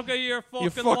 Look at your fucking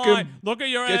fucking- line. Look at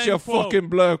your Get end your quote. fucking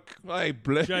bloke. Hey,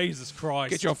 bloke. Jesus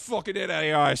Christ. Get your fucking head out of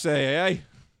here, I say, eh?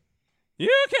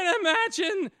 You can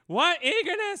imagine what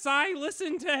eagerness I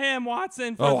listened to him,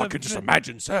 Watson. For I can just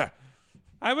imagine, sir.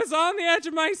 I was on the edge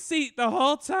of my seat the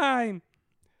whole time.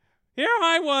 Here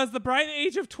I was, the bright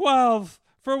age of 12,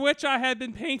 for which I had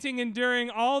been painting, and during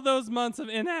all those months of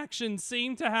inaction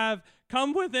seemed to have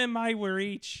come within my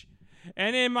reach.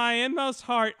 And in my inmost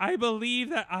heart, I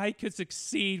believed that I could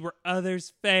succeed where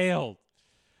others failed.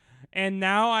 And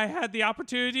now I had the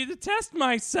opportunity to test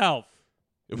myself.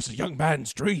 It was a young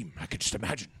man's dream. I could just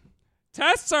imagine.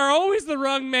 Tests are always the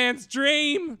wrong man's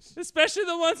dream, especially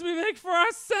the ones we make for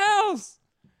ourselves.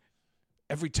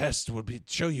 Every test will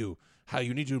show you how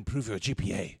you need to improve your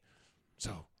GPA.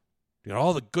 So, you know,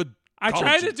 all the good I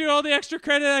tried college- to do all the extra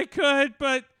credit I could,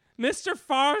 but Mr.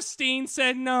 Farstein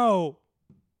said no.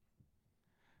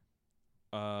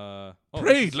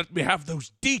 Pray, let me have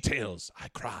those details. I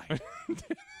cried.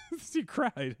 He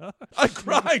cried, huh? I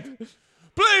cried.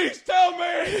 Please tell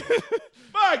me.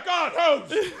 My God, Holmes.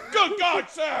 Good God,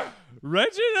 sir.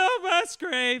 Reginald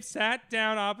Musgrave sat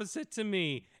down opposite to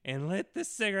me and lit the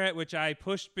cigarette which I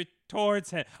pushed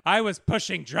towards him. I was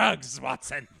pushing drugs,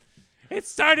 Watson. It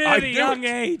started at a young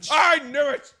age. I knew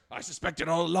it. I suspected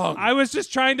all along. I was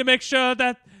just trying to make sure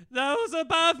that those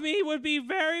above me would be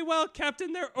very well kept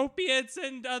in their opiates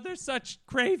and other such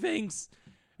cravings.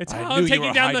 It's I how knew I'm you taking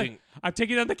were down hiding. I'm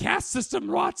taking down the caste system,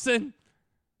 Watson.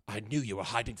 I knew you were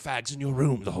hiding fags in your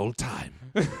room the whole time.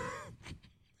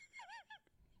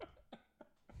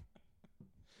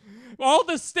 All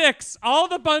the sticks, all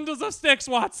the bundles of sticks,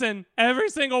 Watson, every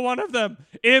single one of them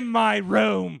in my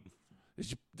room.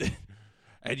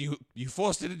 And you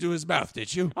forced it into his mouth,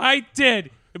 did you? I did.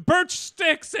 Birch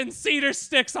sticks and cedar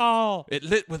sticks all. It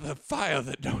lit with a fire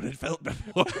that no one had felt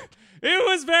before. It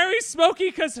was very smoky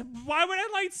because why would I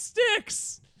light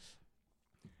sticks?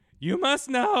 You must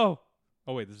know.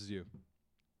 Oh, wait, this is you.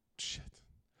 Shit.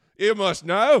 You must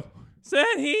know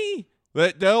Said he.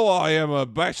 that though I am a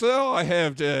bachelor, I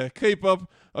have to keep up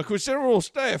a considerable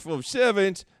staff of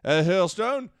servants at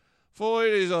Hurlstone. For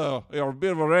it is a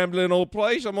bit of a rambling old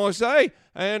place, I might say,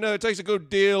 and it takes a good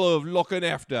deal of looking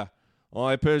after.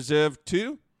 I preserve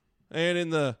two, and in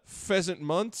the pheasant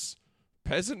months,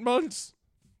 Pheasant,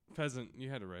 you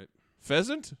had it right.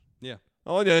 pheasant? Yeah.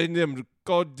 Oh, yeah, in them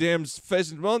goddamn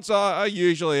pheasant months, I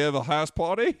usually have a house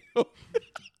party.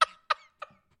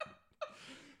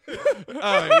 We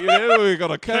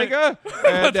got a kegger,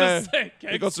 and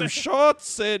we got some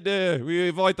shots, and we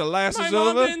invite the lasses My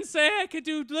mom over. didn't say I could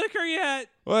do liquor yet.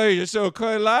 Well, you're so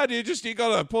cool, lad. You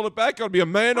gotta pull it back. Gotta be a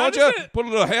man, How aren't does you? it- Put a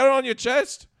little hair on your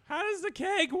chest. How does the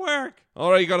keg work?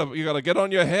 All right, you gotta get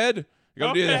on your head. You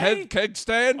gotta do the Okay. head keg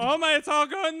stand. Oh my, it's all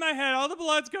going in my head. All the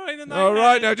blood's going in my All head.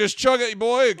 right, now just chug it,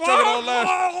 boy. Chug it on that.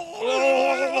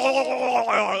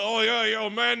 Oh yeah, yo,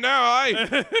 man, now,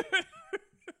 eh?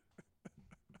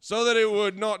 So that it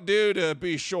would not do to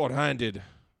be short-handed.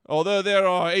 Although there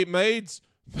are 8 maids,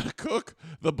 the cook,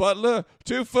 the butler,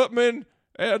 2 footmen,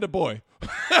 and a boy.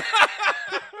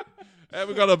 And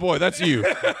we got a boy. That's you.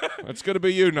 That's gonna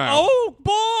be you now. Oh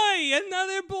boy,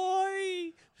 another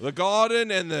boy. The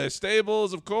garden and the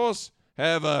stables, of course,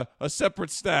 have a separate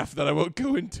staff that I won't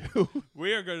go into.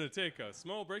 We are going to take a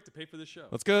small break to pay for the show.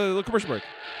 Let's go to a little commercial break.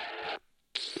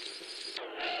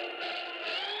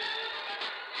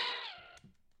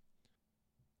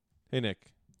 Hey,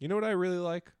 Nick. You know what I really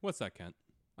like? What's that, Kent?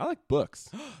 I like books.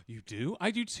 You do? I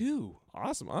do too.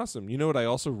 Awesome. You know what I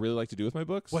also really like to do with my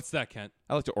books? What's that, Kent?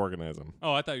 I like to organize them.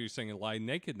 Oh, I thought you were saying lie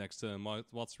naked next to him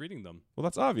whilst reading them. Well,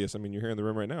 that's obvious. I mean, you're here in the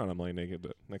room right now, and I'm lying naked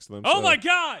next to them. Oh so- my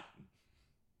God!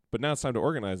 But now it's time to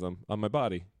organize them on my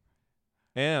body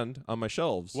and on my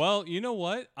shelves. Well, you know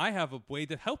what? I have a way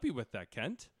to help you with that,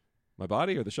 Kent. My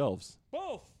body or the shelves?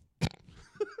 Both.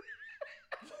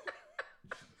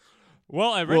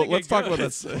 Well, I Well, let's talk about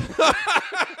this.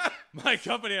 My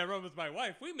company I run with my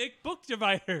wife, we make book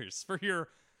dividers for your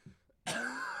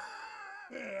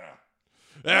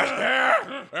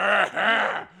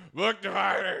Book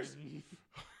dividers.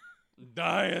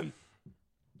 dying.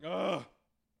 Ugh.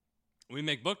 We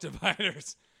make book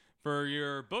dividers for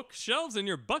your bookshelves and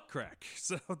your butt crack.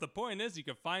 So the point is, you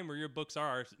can find where your books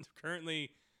are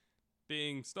currently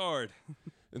being stored.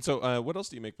 And so, what else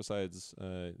do you make besides?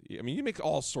 I mean, you make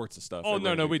all sorts of stuff. Oh at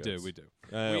no, Renegade we Goods.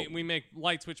 do. Uh, We make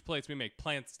light switch plates. We make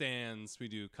plant stands. We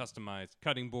do customized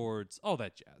cutting boards. All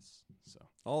that jazz. So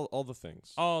all the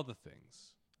things. all the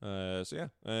things. So yeah,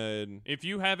 and If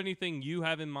you have anything you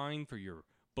have in mind for your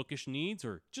bookish needs,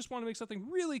 or just want to make something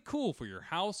really cool for your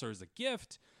house or as a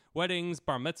gift, weddings,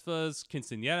 bar mitzvahs,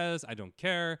 quinceañeras, I don't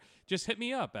care. Just hit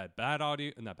me up at not bad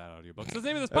audiobooks. That's the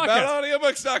name of this podcast.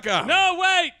 AboutAudiobooks.com. No,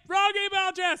 wait! Wrong email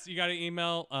address! You got to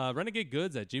email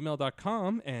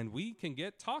renegadegoods@gmail.com, and we can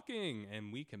get talking,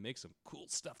 and we can make some cool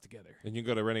stuff together. And you can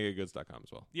go to renegadegoods.com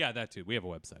as well. Yeah, that too. We have a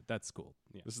website. That's cool.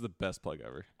 Yeah. This is the best plug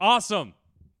ever. Awesome.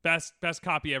 Best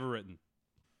copy ever written.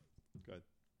 Good.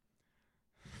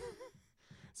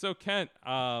 So, Kent,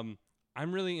 I'm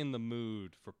really in the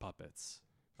mood for puppets.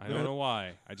 I don't know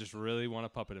why. I just really want a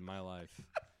puppet in my life.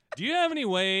 Do you have any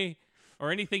way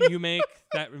or anything you make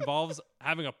that involves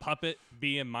having a puppet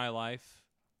be in my life?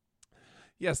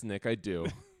 Yes, Nick, I do.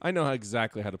 I know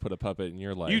exactly how to put a puppet in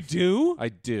your life. You do? I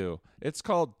do. It's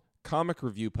called Comic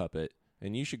Review Puppet,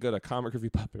 and you should go to Comic Review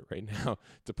Puppet right now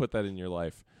to put that in your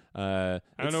life. I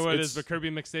don't know what it is, but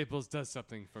Kirby McStaples does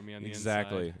something for me on the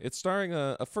exactly. inside. It's starring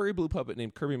a furry blue puppet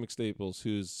named Kirby McStaples,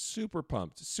 who's super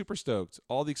pumped, super stoked,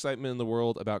 all the excitement in the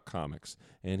world about comics.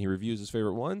 And he reviews his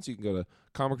favorite ones. You can go to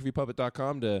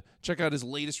comicreviewpuppet.com to check out his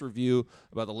latest review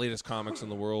about the latest comics in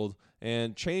the world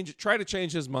and try to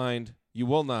change his mind. You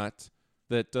will not.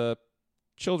 That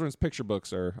children's picture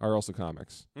books are also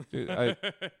comics.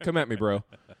 Come at me, bro.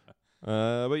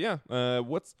 But yeah,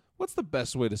 what's the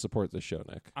best way to support this show,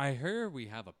 Nick? I heard we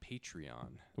have a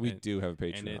Patreon. We do have a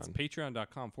Patreon. And it's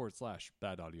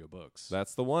patreon.com/badaudiobooks.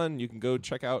 That's the one. You can go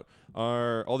check out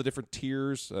all the different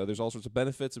tiers. There's all sorts of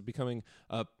benefits of becoming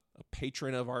a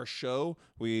patron of our show.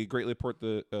 We greatly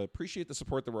appreciate the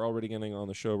support that we're already getting on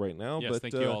the show right now. Yes, but,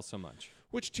 thank you all so much.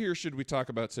 Which tier should we talk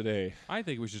about today? I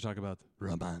think we should talk about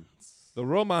romance. The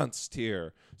romance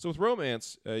tier. So with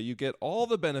romance, you get all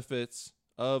the benefits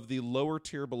of the lower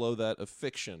tier below that of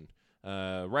fiction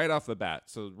right off the bat.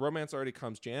 So romance already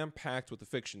comes jam-packed with the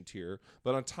fiction tier.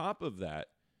 But on top of that,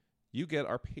 you get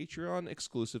our Patreon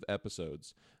exclusive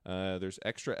episodes. There's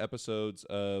extra episodes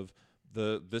of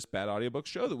this Bad Audiobook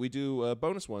show that we do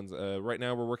bonus ones. Right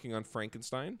now we're working on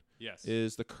Frankenstein. Yes.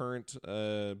 Is the current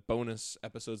bonus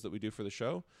episodes that we do for the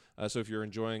show. So if you're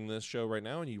enjoying this show right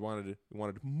now and you wanted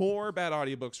more Bad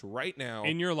Audiobooks right now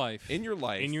in your life. in your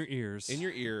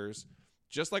ears,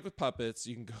 just like with puppets,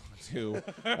 you can go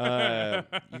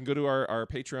to our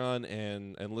Patreon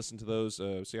and listen to those.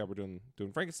 So yeah, we're doing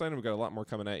Frankenstein, and we've got a lot more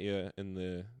coming at you in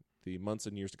the months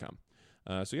and years to come.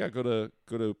 So yeah, go to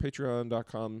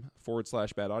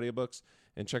patreon.com/bad audiobooks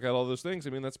and check out all those things. I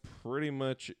mean, that's pretty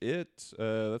much it.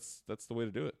 That's the way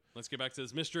to do it. Let's get back to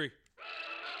this mystery.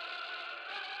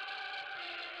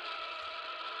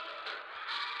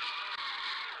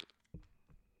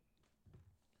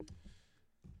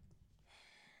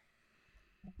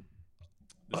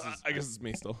 I guess it's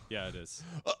me still. Yeah, it is.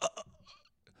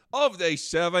 Of these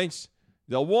servants,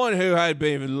 the one who had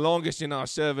been the longest in our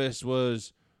service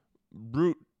was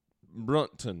Brunton.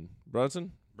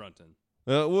 Brunton.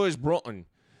 It was Brunton,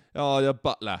 the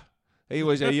butler. He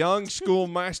was a young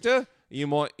schoolmaster. You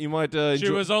might. She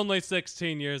was only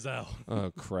 16 years old.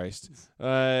 Oh Christ!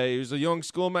 He was a young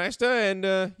schoolmaster,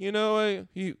 and you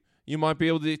might be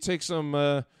able to take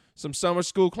some summer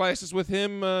school classes with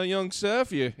him, young sir,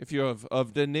 if you're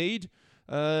of the need.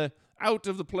 Out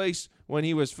of the place when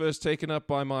he was first taken up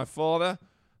by my father,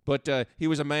 but he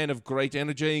was a man of great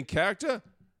energy and character,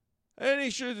 and he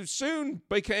soon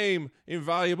became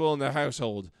invaluable in the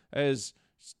household, as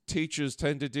teachers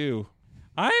tend to do.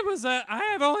 I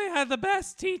have only had the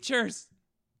best teachers.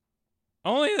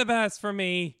 Only the best for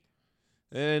me.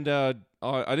 And I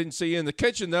didn't see you in the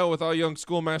kitchen, though, with our young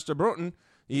schoolmaster Brunton.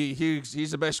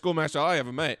 He's the best schoolmaster I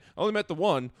ever met. I only met the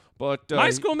one, but... my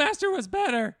schoolmaster was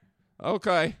better.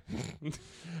 Okay.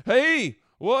 He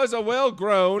was a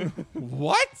well-grown...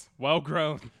 What?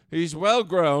 Well-grown. He's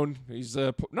well-grown. He's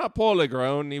not poorly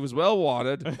grown. He was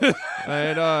well-watered.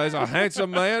 And he's a handsome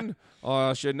man.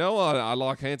 I should know I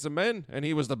like handsome men, and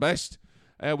he was the best.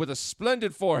 With a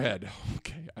splendid forehead.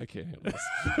 Okay, I can't handle this.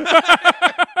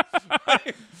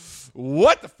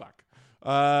 What the fuck?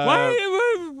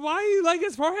 Why you like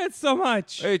his forehead so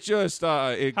much? It just...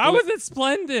 How is it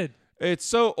splendid? It's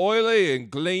so oily and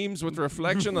gleams with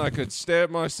reflection I could stare at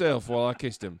myself while I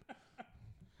kissed him.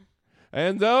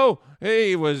 And though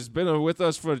he was been with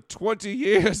us for 20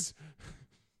 years,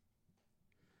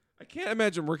 I can't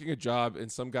imagine working a job in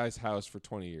some guy's house for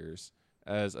 20 years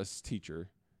as a teacher.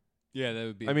 Yeah, that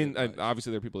would be... I mean,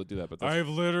 obviously there are people that do that, but... I've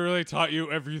literally taught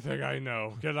you everything I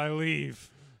know. Can I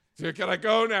leave? Can I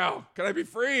go now? Can I be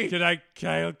free? Can I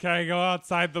go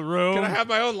outside the room? Can I have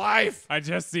my own life? I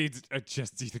just need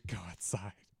to go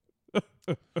outside.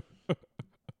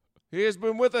 He has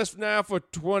been with us now for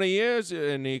 20 years,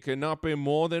 and he cannot be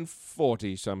more than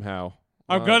 40 somehow.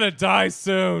 I'm gonna die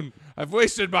soon. I've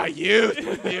wasted my youth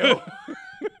with you.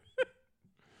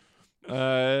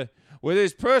 With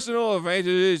his personal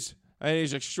advantages and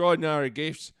his extraordinary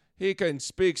gifts, he can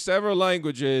speak several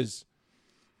languages.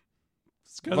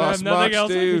 Because I have nothing else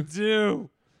I can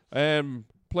do. And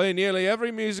play nearly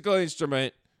every musical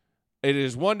instrument. It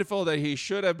is wonderful that he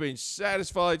should have been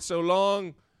satisfied so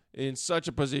long in such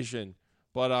a position.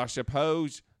 But I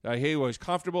suppose that he was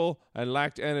comfortable and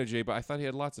lacked energy. But I thought he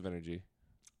had lots of energy.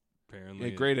 Apparently. He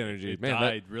had great energy. It Man,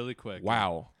 died really quick.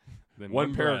 Wow. Then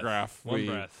one paragraph. One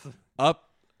breath. Up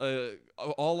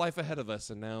all life ahead of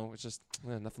us. And now it's just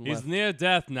nothing left. He's near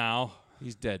death now.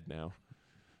 He's dead now.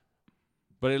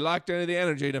 But he lacked any of the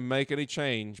energy to make any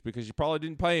change because you probably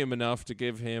didn't pay him enough to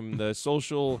give him the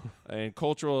social and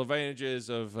cultural advantages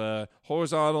of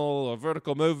horizontal or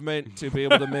vertical movement to be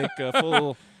able to make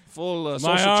full social changes.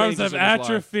 My arms have in his life.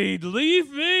 atrophied.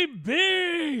 Leave me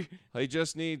be. He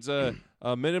just needs a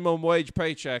minimum wage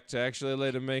paycheck to actually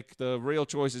let him make the real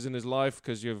choices in his life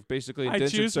because you've basically I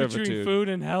indentured choose servitude. between food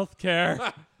and health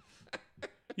care.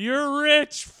 You're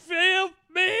rich. Fail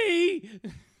me.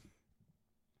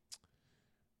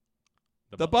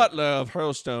 The butler of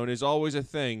Hurlstone is always a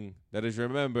thing that is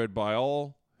remembered by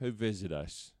all who visit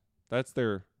us. That's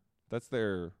their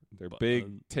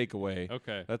big takeaway.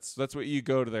 Okay. That's what you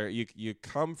go to there. You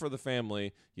come for the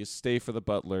family, you stay for the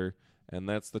butler, and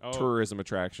that's the tourism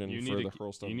attraction for the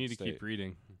Hurlstone. You need to estate. keep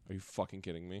reading. Are you fucking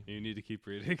kidding me? You need to keep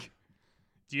reading.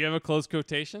 Do you have a close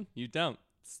quotation? You don't.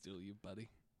 Still you,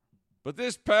 buddy. But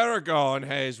this paragon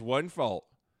has one fault.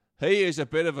 He is a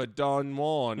bit of a Don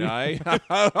Juan, eh?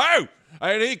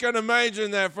 And he can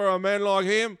imagine that for a man like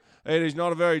him, it is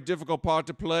not a very difficult part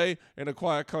to play in a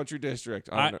quiet country district.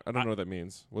 I don't know what that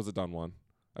means. What's a Don Juan?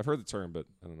 I've heard the term, but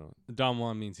I don't know. Don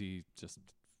Juan means he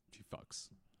fucks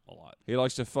a lot. He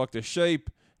likes to fuck the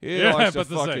sheep. He likes to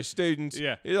fuck his students.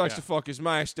 Yeah, He likes to fuck his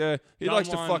master. He Don likes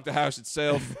Juan. to fuck the house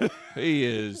itself. He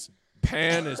is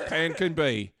pan as pan can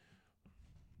be.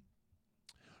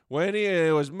 When he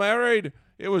was married,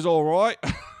 it was all right.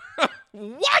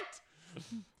 What?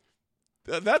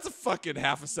 That's a fucking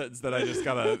half a sentence that I just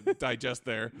gotta digest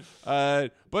there.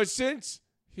 But since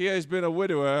he has been a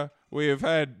widower, we have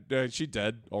had... she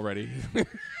dead already.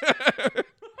 That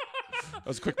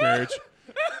was a quick marriage.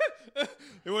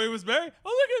 When he was married,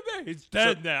 oh look at me, he's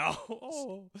dead now.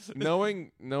 Oh.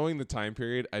 knowing the time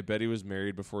period, I bet he was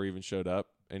married before he even showed up,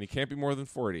 and he can't be more than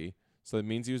 40. So that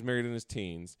means he was married in his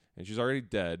teens, and she's already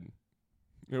dead.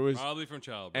 It was Probably from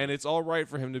childbirth. And it's all right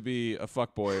for him to be a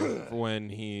fuckboy when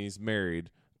he's married,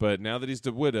 but now that he's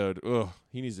widowed,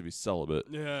 he needs to be celibate.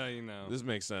 Yeah, you know. This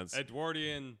makes sense.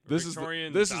 Edwardian,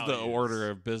 Victorian values. is the order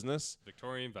of business.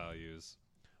 Victorian values.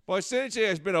 But since he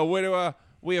has been a widower,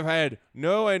 we have had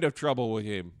no end of trouble with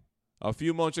him. A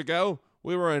few months ago,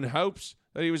 we were in hopes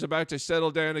that he was about to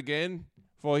settle down again,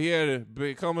 for he had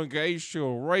become engaged to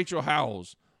Rachel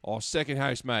Howells, our second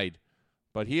housemaid.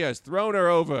 But he has thrown her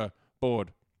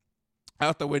overboard,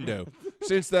 out the window,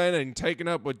 since then, and taken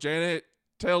up with Janet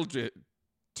Terreligious.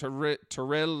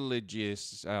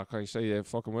 Can you say that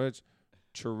fucking words?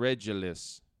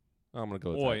 Terreligious. I'm going to go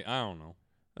with Boy, I don't know.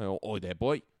 that. Oi there,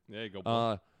 boy. There you go,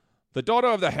 boy. The daughter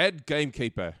of the head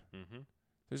gamekeeper. Mm-hmm.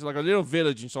 There's like a little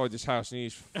village inside this house, and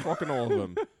he's fucking all of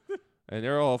them. And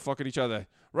they're all fucking each other.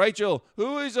 Rachel,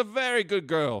 who is a very good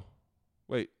girl.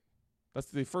 Wait, that's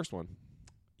the first one.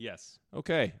 Yes.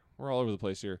 Okay, we're all over the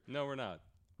place here. No, we're not.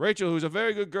 Rachel, who's a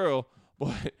very good girl,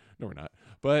 but no, we're not.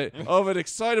 But of an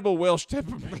excitable Welsh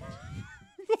temperament.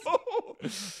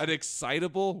 An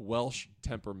excitable Welsh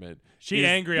temperament. She's is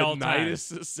angry all the time.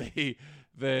 Nicest to say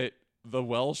that the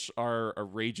Welsh are a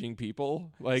raging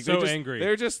people. Like So they're just, angry.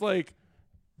 They're just like.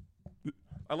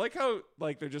 I like how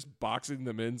like they're just boxing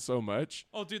them in so much.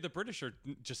 Oh, dude, the British are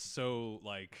just so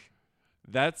like.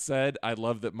 That said, I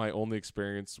love that my only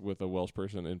experience with a Welsh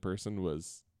person in person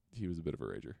was he was a bit of a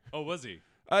rager. Oh, was he?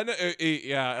 I know,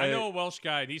 yeah. I know a Welsh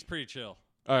guy, and he's pretty chill.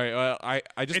 All right, well, I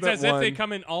just It's met as one. if they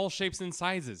come in all shapes and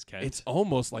sizes, Ken. It's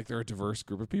almost like they're a diverse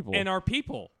group of people. and our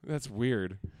people. That's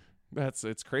weird.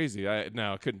 It's crazy.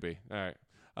 No, it couldn't be. All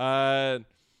right.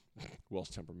 Welsh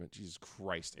temperament. Jesus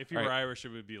Christ. If you All were right. Irish, it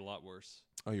would be a lot worse.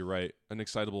 Oh, you're right. An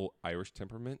excitable Irish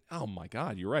temperament. Oh my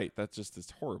God, you're right. That's just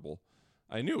it's horrible.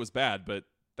 I knew it was bad, but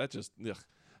that just ugh.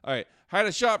 All right. Had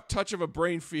a sharp touch of a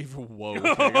brain fever. Whoa.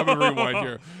 Okay, I'm gonna rewind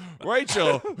here.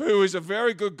 Rachel, who is a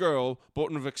very good girl,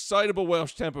 but of excitable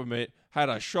Welsh temperament, had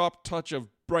a sharp touch of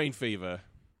brain fever,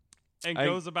 And I-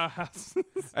 goes about house.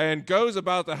 and goes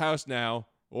about the house now,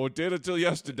 or did until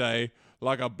yesterday,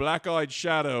 like a black-eyed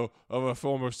shadow of her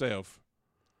former self.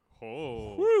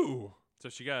 Oh. Woo! So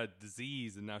she got a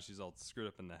disease, and now she's all screwed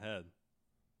up in the head.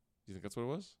 You think that's what it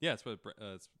was? Yeah, that's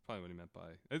that's probably what he meant by.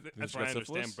 That's she what I got understand.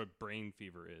 syphilis? But brain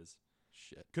fever is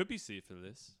Shit. could be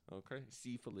syphilis. Okay.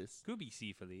 Syphilis. Could be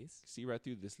syphilis. See right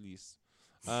through this lease.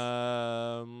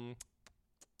 Um.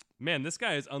 Man, this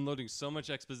guy is unloading so much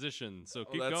exposition. So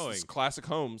keep that's going. just classic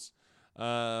Holmes.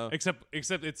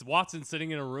 Except it's Watson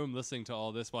sitting in a room listening to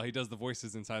all this while he does the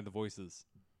voices inside the voices.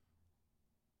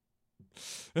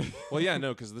 Well, yeah,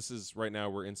 no, because this is right now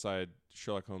we're inside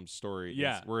Sherlock Holmes' story.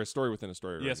 Yeah. We're a story within a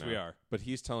story right Yes, now. we are. But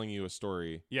he's telling you a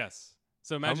story. Yes.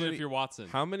 So imagine many- if you're Watson.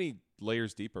 How many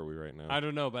layers deep are we right now? I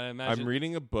don't know, but I imagine. I'm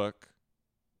reading a book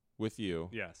with you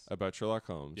Yes. about Sherlock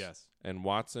Holmes. Yes. And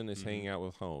Watson is Mhm. hanging out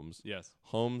with Holmes. Yes.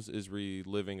 Holmes is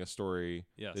reliving a story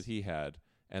Yes. that he had.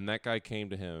 And that guy came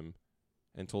to him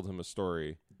and told him a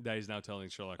story That he's now telling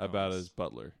Sherlock about Holmes. his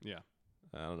butler. Yeah.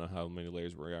 I don't know how many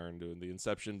layers we are into the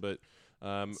Inception, but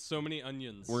So many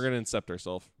onions. we're going to incept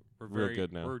ourselves. We're real very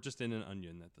good now. We're just in an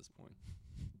onion at this point.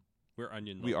 We're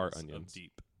onion. We are levels of onions.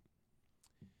 deep.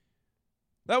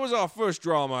 That was our first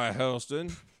drama,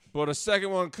 Helston, but a second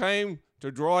one came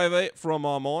to drive it from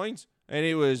our minds, and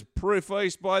it was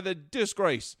prefaced by the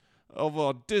disgrace of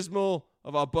our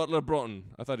butler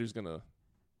Broughton. I thought he was gonna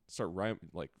start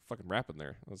fucking rapping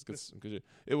there. Let's get some good shit.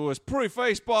 It was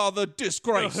prefaced by the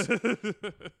disgrace. Am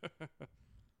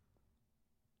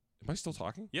I still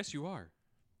talking? Yes, you are.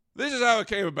 This is how it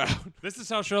came about. This is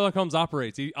how Sherlock Holmes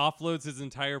operates. He offloads his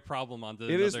entire problem onto.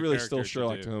 It is another really still character to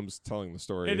Sherlock do. Holmes telling the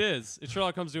story. It is. It's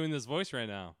Sherlock Holmes doing this voice right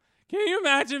now. Can you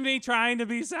imagine me trying to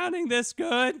be sounding this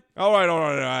good? All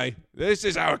right. This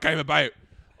is how it came about.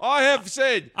 I have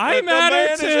said I'm that the at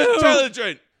man it is too.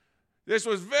 intelligent. This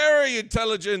was very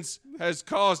intelligence has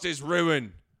caused his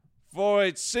ruin, for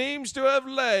it seems to have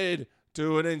led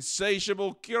to an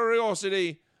insatiable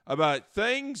curiosity about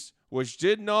things which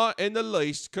did not in the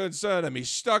least concern him. He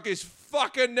stuck his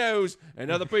fucking nose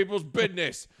in other people's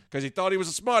business because he thought he was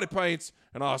a smarty pants,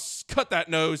 and I cut that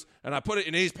nose and I put it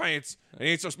in his pants, and he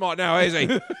ain't so smart now, is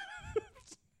he?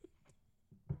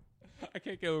 I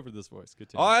can't get over this voice.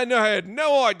 Continue. I had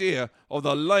no idea of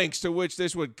the lengths to which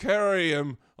this would carry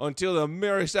him until the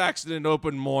merest accident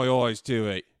opened my eyes to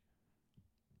it.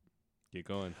 Get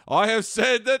going. I have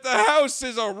said that the house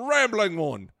is a rambling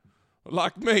one,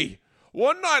 like me.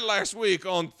 One night last week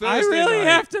on Thursday I really night,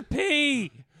 have to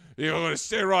pee. You're going to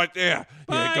stay right there.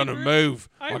 You ain't I going to re- move.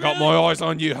 I I got really- my eyes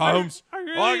on you, Holmes. I I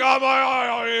really- got my eye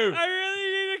on you. I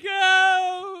really need to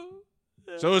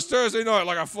go. So it's Thursday night,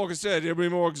 like I fucking said. To be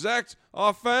more exact,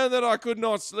 I found that I could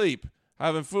not sleep,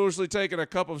 having foolishly taken a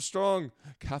cup of strong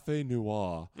Cafe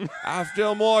Noir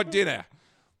after my dinner.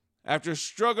 After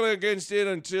struggling against it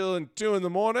until 2 in the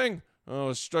morning, I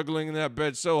was struggling in that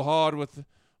bed so hard with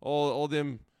all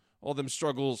them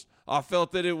struggles, I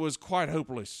felt that it was quite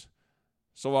hopeless.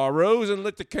 So I rose and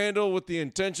lit the candle with the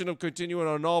intention of continuing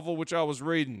a novel which I was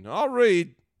reading. I'll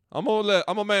read. I'm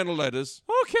a man of letters.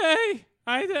 Okay.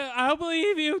 I'll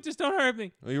believe you. Just don't hurt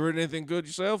me. Are you reading anything good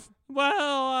yourself?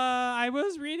 Well, I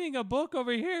was reading a book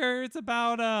over here. It's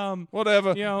about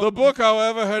Whatever. You know- The book,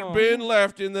 however, had Oh. been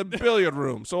left in the billiard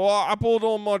room. So I pulled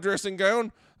on my dressing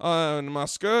gown and my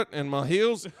skirt and my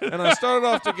heels, and I started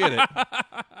off to get it.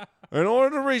 In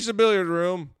order to reach the billiard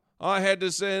room, I had to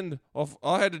descend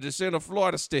a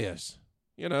flight of stairs.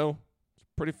 You know, it's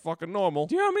pretty fucking normal.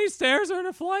 Do you know how many stairs are in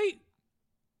a flight?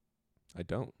 I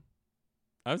don't.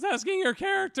 I was asking your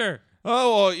character.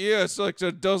 Oh, well, yeah, it's like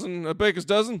a baker's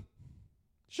dozen.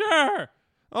 Sure.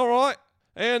 All right.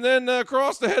 And then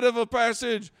across the head of a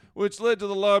passage which led to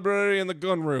the library and the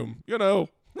gun room. You know,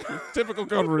 typical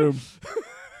gun room.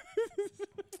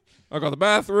 I got the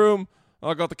bathroom.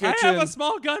 I got the kitchen. I have a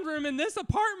small gun room in this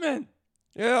apartment.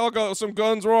 Yeah, I got some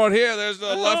guns right here. There's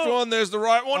the left one. There's the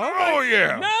right one. Oh,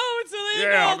 yeah. No, it's illegal.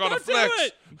 Yeah, I got Don't a flex.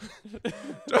 do it.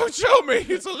 Don't show me.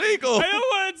 It's illegal. I don't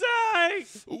want to die.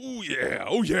 Oh, yeah.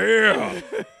 Oh, yeah.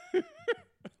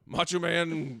 Macho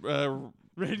Man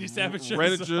Randy Savage.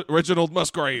 shows up. Reginald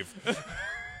Musgrave.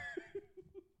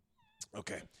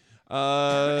 Okay.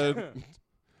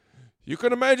 You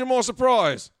can imagine my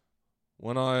surprise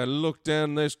when I looked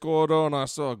down this corridor and I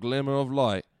saw a glimmer of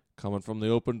light coming from the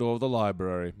open door of the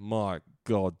library. My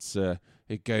God, sir,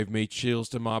 it gave me chills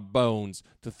to my bones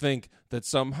to think that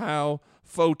somehow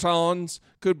photons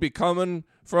could be coming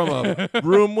from a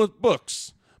room with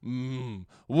books.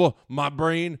 Well, my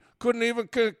brain couldn't even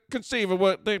conceive of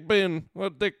what they're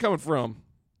coming from.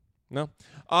 No,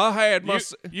 I had my.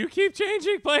 You keep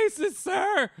changing places,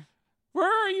 sir.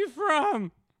 Where are you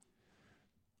from?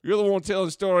 You're the one telling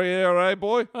the story here, right,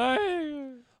 boy?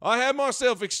 I had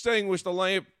myself extinguished the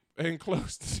lamp and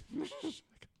closed.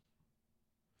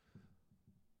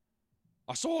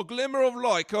 I saw a glimmer of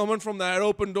light coming from that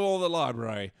open door of the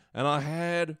library, and I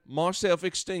had myself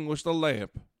extinguished the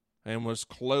lamp and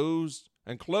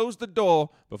closed the door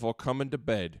before coming to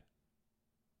bed.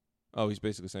 Oh, he's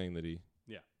basically saying that he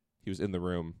was in the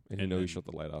room and he then- shut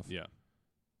the light off. Yeah.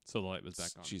 So the light was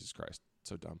back on. Jesus Christ,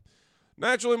 so dumb.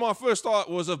 Naturally, my first thought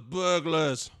was of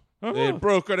burglars. Oh. They had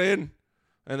broken in,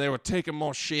 and they were taking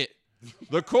my shit.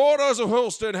 The corridors of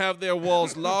Holston have their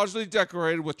walls largely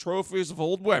decorated with trophies of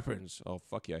old weapons. Oh,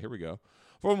 fuck yeah, here we go.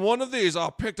 From one of these, I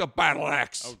picked a battle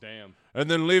axe. Oh, damn. And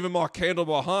then leaving my candle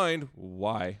behind.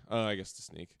 Why? I guess to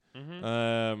sneak.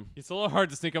 It's a little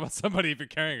hard to sneak up on somebody if you're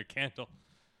carrying a candle.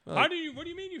 What do you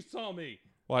mean you saw me?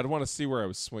 Well, I'd want to see where I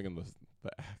was swinging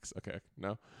the axe. Okay,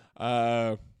 no.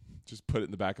 Just put it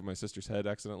in the back of my sister's head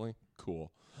accidentally.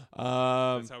 Cool.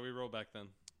 That's how we roll back then.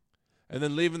 And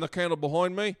then leaving the candle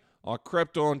behind me, I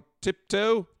crept on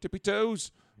tippy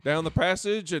toes, down the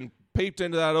passage and peeped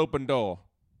into that open door.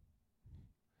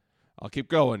 I'll keep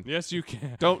going. Yes, you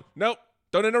can. Don't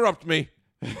interrupt me.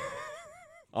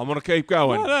 I'm gonna keep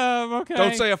going. Okay.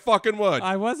 Don't say a fucking word.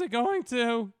 I wasn't going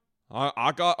to.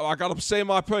 I got to say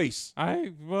my piece.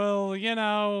 I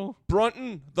will,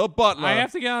 Brunton, the butler. I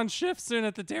have to get on shift soon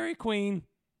at the Dairy Queen.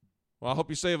 Well, I hope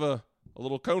you save a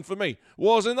little cone for me.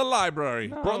 Was in the library.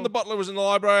 No. Brunton the butler was in the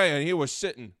library, and he was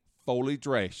sitting fully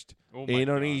dressed Oh my in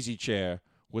an God. easy chair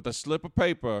with a slip of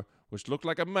paper which looked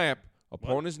like a map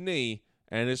upon his knee,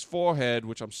 and his forehead,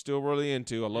 which I'm still really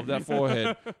into. I love that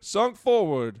forehead, sunk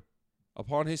forward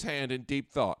upon his hand in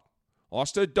deep thought. I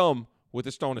stood dumb with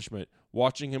astonishment,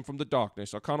 watching him from the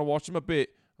darkness. I kind of watched him a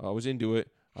bit. I was into it.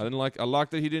 I liked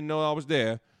that he didn't know I was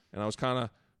there, and I was kind of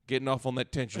getting off on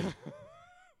that tension.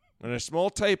 And a small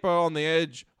taper on the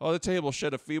edge of the table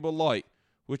shed a feeble light,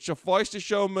 which sufficed to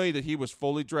show me that he was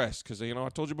fully dressed. Because, I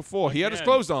told you before, he had his Again.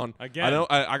 clothes on. Again. I know.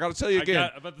 I got to tell you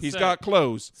again. about to He's say. got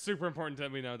clothes. Super important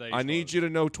that we know that. I need you to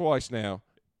know twice now.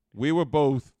 We were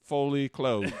both fully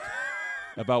clothed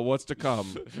about what's to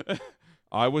come.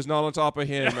 I was not on top of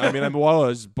him. I mean, I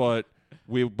was, but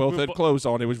we both had clothes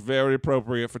on. It was very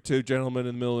appropriate for two gentlemen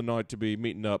in the middle of the night to be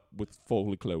meeting up with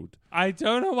fully clothed. I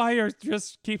don't know why you're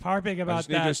just keep harping I about just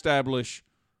need to that. establish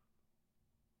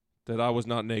that I was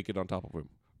not naked on top of him.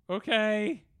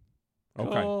 Okay.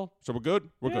 Okay. Cool. So we're good?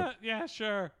 We're good. Yeah,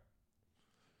 sure.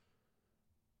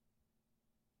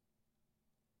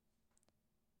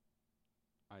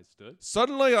 I stood.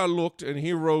 Suddenly I looked, and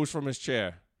he rose from his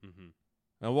chair.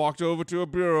 Mm-hmm. I walked over to a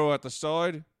bureau at the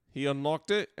side. He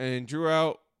unlocked it and drew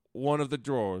out one of the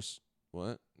drawers.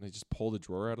 What? They just pulled a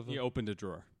drawer out of the... He opened a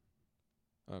drawer.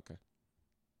 Okay.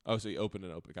 Oh, so he opened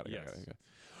it open. Got it. Yes. Got it.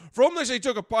 From this, he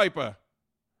took a paper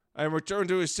and returned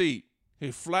to his seat.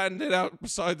 He flattened it out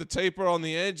beside the taper on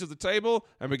the edge of the table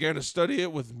and began to study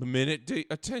it with minute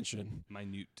attention.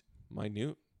 Minute.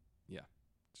 Minute? Yeah.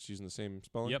 Just using the same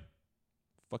spelling? Yep.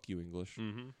 Fuck you, English.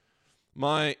 Mm-hmm.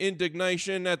 My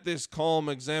indignation at this calm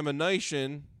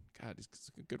examination, God, these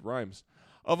good rhymes,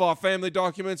 of our family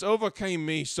documents overcame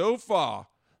me so far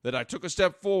that I took a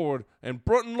step forward, and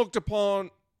Brunton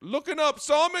looking up,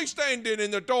 saw me standing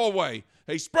in the doorway.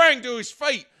 He sprang to his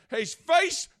feet. His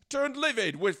face turned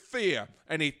livid with fear,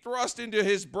 and he thrust into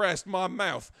his breast my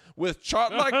mouth with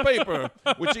chart-like paper,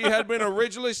 which he had been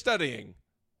originally studying.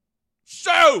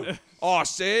 So, I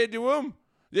said to him,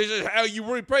 this is how you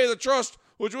repay the trust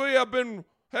which we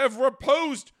have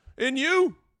reposed in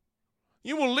you.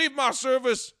 You will leave my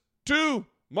service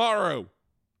tomorrow.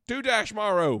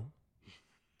 Tomorrow.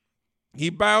 He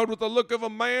bowed with the look of a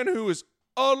man who is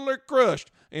utterly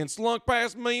crushed and slunk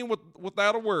past me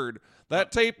without a word.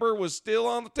 That taper was still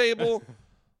on the table,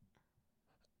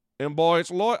 and by its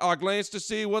light, I glanced to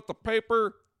see what the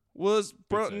paper was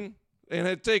Brunton and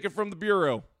had taken from the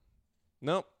bureau.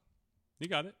 Nope. You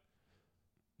got it.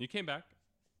 You came back.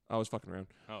 I was fucking around.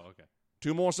 Oh, okay.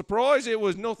 To my surprise, it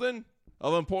was nothing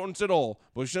of importance at all,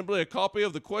 but simply a copy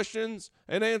of the questions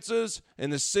and answers in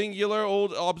the singular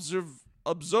old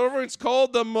observance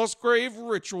called the Musgrave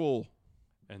Ritual.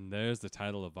 And there's the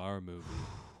title of our movie.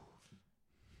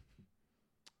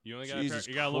 You only got Jesus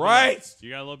you got a little Christ! bit.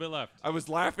 You got a little bit left. I was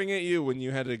laughing at you when you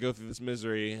had to go through this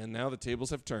misery, and now the tables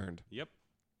have turned. Yep.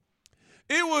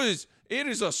 It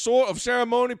is a sort of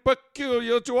ceremony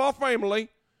peculiar to our family,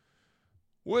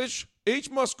 which each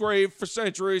Musgrave for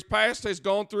centuries past has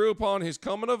gone through upon his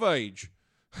coming of age.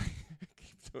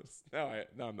 Now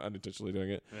I'm unintentionally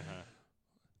doing it.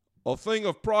 Uh-huh. A thing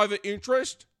of private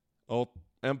interest,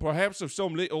 and perhaps of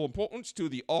some little importance to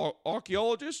the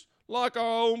archaeologists, like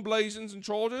our own blazons and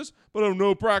charges, but of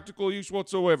no practical use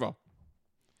whatsoever.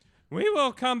 We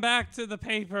will come back to the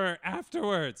paper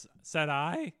afterwards, said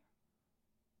I.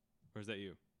 Or is that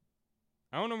you?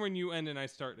 I don't know when you end and I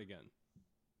start again.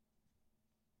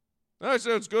 That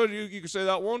sounds good. You can say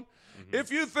that one. Mm-hmm. If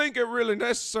you think it really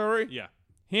necessary. Yeah.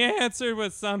 He answered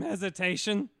with some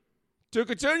hesitation. To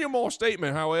continue my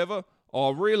statement, however, I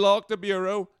relocked the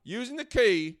bureau using the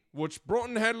key which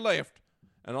Brunton had left,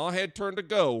 and I had turned to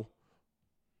go,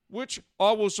 which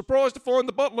I was surprised to find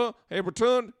the butler had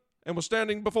returned and was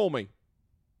standing before me.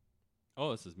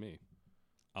 Oh, this is me.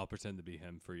 I'll pretend to be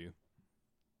him for you.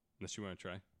 Unless you want to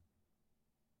try.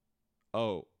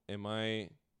 Oh, am I...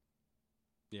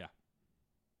 Yeah.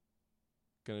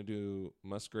 Gonna do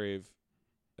Musgrave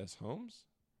as Holmes?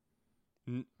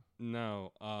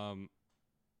 No.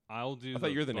 I'll do. I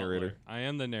thought you're the butler. narrator. I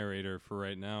am the narrator for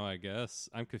right now, I guess.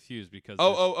 I'm confused because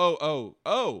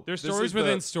Oh. there's This stories is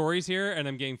within stories here, and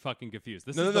I'm getting fucking confused.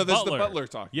 This No, is no, the this is butler. the butler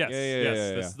talking. Yes,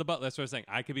 Yeah. This is the butler. That's what I was saying.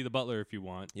 I could be the butler if you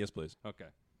want. Yes, please. Okay,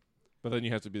 But then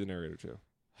you have to be the narrator too.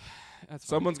 that's fine.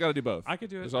 Someone's got to do both. I could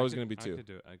do it. There's always going to be two.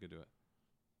 I could do it.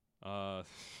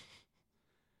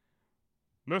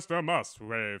 Mr.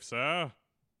 Musgrave, sir.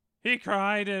 He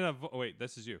cried in a wait,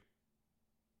 this is you.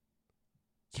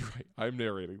 You're right. I'm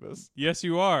narrating this. Yes,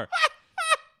 you are.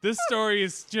 This story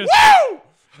is just Woo!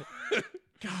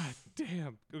 God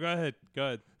damn. Go ahead.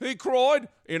 He cried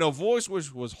in a voice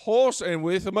which was hoarse and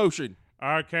with emotion.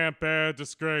 I can't bear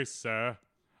disgrace, sir.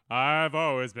 I've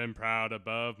always been proud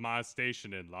above my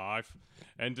station in life,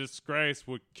 and disgrace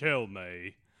would kill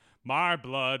me. My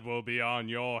blood will be on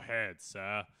your head,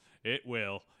 sir. It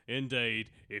will, indeed,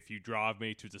 if you drive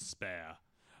me to despair.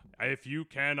 If you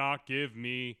cannot keep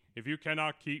me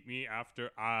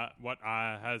after what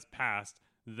has passed,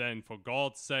 then for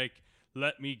God's sake,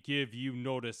 let me give you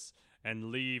notice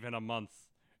and leave in a month,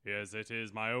 as it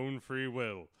is my own free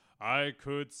will. I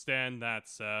could stand that,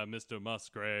 sir, Mr.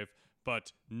 Musgrave,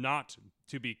 but not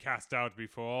to be cast out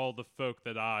before all the folk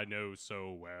that I know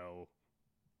so well.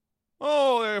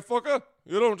 Oh, there, fucker.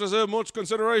 You don't deserve much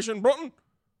consideration, Brunton.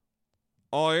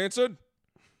 I answered.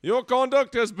 Your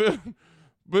conduct has been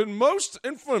most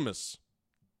infamous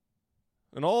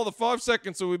in all the 5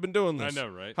 seconds that we've been doing this. I know,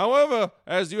 right? However,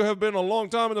 as you have been a long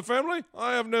time in the family,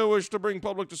 I have no wish to bring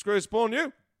public disgrace upon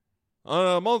you.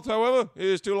 A month, however,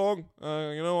 is too long.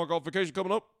 I got vacation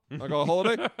coming up. I got a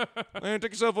holiday. And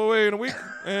take yourself away in a week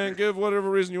and give whatever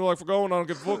reason you like for going. I don't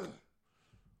give a fuck.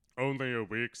 Only a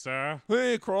week, sir.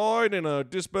 He cried in a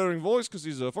despairing voice because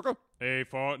he's a fucker. A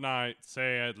fortnight.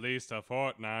 Say at least a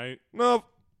fortnight. Nope,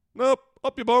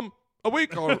 up your bum. A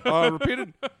week, I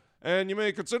repeated. And you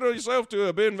may consider yourself to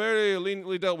have been very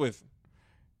leniently dealt with.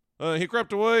 He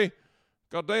crept away.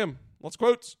 Goddamn, lots of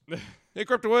quotes. He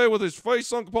crept away with his face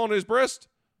sunk upon his breast,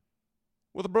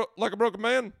 with like a broken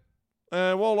man.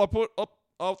 And while I put up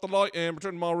out the light and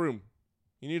returned to my room,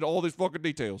 you need all these fucking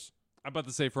details. I'm about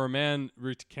to say, for a man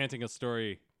recanting a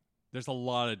story, there's a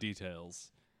lot of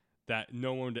details that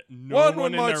no one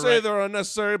might say they're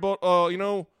unnecessary, but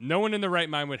no one in the right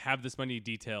mind would have this many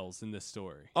details in this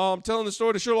story. I'm telling the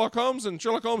story to Sherlock Holmes, and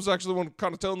Sherlock Holmes is actually the one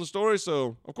kind of telling the story,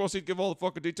 so of course he'd give all the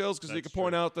fucking details because he could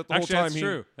point out that the whole time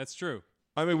That's true.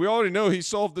 I mean, we already know he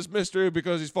solved this mystery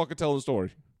because he's fucking telling the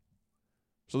story.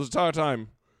 So this entire time.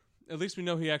 At least we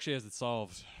know he actually has it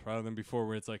solved, rather than before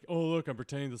where it's like, oh, look, I'm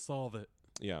pretending to solve it.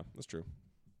 Yeah, that's true.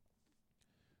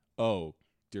 Oh,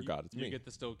 dear God, it's me. You get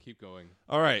to still keep going.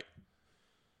 All right.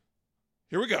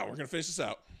 Here we go. We're going to finish this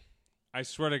out. I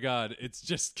swear to God, it's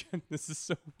just, this is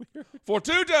so weird. For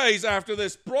 2 days after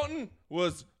this, Broughton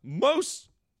was most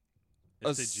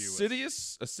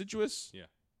assiduous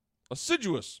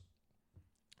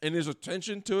in his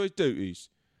attention to his duties.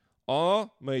 I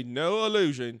made no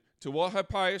allusion to what had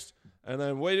passed, and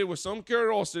then waited with some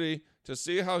curiosity to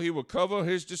see how he would cover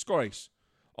his disgrace.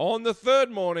 On the 3rd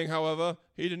morning, however,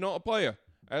 he did not appear,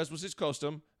 as was his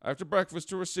custom, after breakfast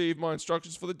to receive my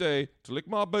instructions for the day, to lick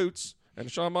my boots,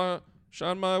 and shine my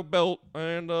belt,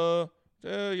 and,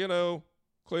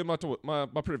 clean my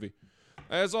privy.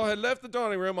 As I had left the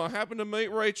dining room, I happened to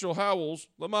meet Rachel Howells,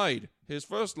 the maid, his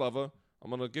first lover. I'm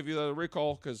going to give you that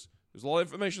recall, because there's a lot of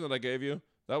information that I gave you.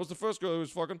 That was the first girl who was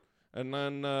fucking. And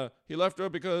then he left her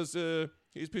because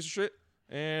he's a piece of shit.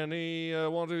 And he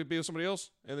wanted to be with somebody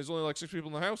else. And there's only like 6 people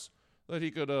in the house that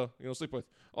he could sleep with.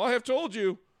 I have told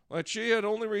you that she had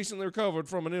only recently recovered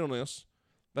from an illness.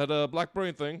 That black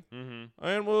brain thing. Mm-hmm.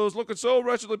 And was looking so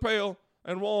wretchedly pale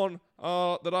and wan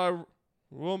that I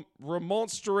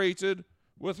remonstrated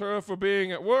with her for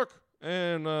being at work.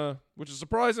 And which is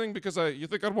surprising because you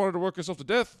think I'd want her to work herself to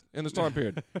death in this time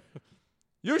period.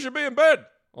 You should be in bed,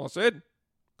 I said.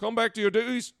 Come back to your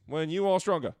duties when you are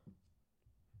stronger.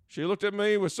 She looked at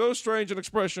me with so strange an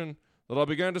expression that I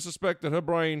began to suspect that her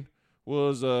brain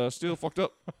was still fucked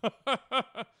up.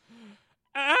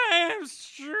 I am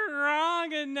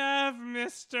strong enough,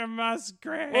 Mr.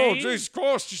 Musgrave. Oh, Jesus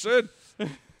Christ, she said.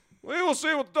 We will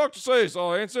see what the doctor says,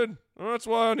 I answered. That's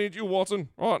why I need you, Watson,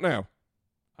 right now.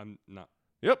 I'm not.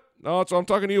 Yep, so I'm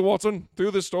talking to you, Watson,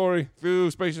 through this story, through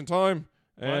space and time.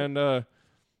 What? And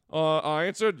I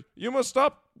answered, You must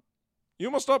stop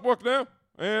work now.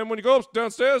 And when you go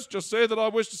downstairs, just say that I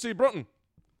wish to see Broughton.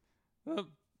 The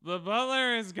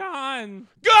butler is gone.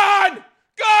 Gone!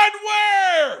 Gone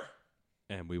where?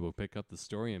 And we will pick up the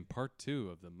story in part 2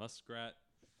 of the Muskrat.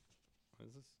 What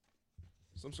is this?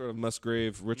 Some sort of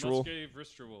Musgrave ritual. Musgrave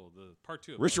ritual. The part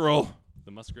 2 of Ritual.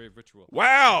 The Musgrave ritual.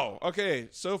 Wow. Okay,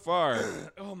 so far.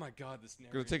 Oh my God, this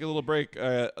narrative. Gonna take a little break.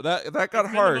 That got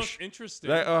It's harsh. Interesting.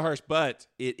 That got harsh, but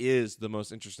it is the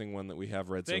most interesting one that we have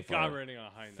read Thank so far. God we're ending on a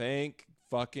high note. Thank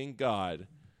fucking God.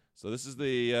 So this is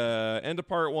the end of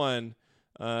part 1.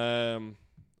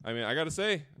 I mean, I gotta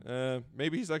say,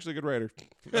 maybe he's actually a good writer.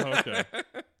 Oh, okay.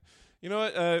 You know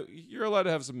what? You're allowed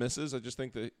to have some misses. I just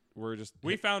think that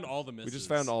We found all the misses. We just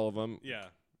found all of them. Yeah.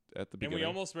 At the beginning. And we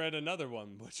almost read another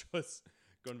one, which was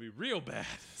going to be real bad.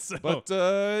 So. But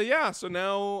yeah. So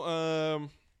now,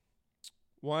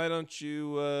 why don't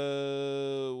you?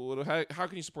 How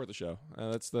can you support the show?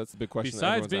 That's the big question.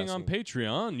 Besides being asking. on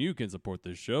Patreon, you can support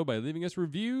this show by leaving us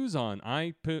reviews on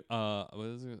Apple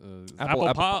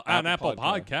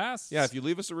Podcasts. Yeah, if you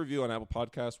leave us a review on Apple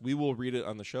Podcasts, we will read it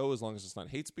on the show as long as it's not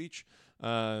hate speech.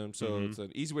 So it's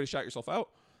an easy way to shout yourself out.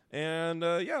 And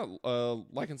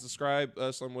like and subscribe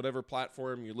us on whatever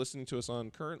platform you're listening to us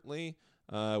on currently.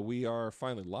 We are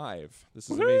finally live. This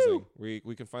is amazing.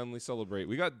 We can finally celebrate.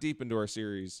 We got deep into our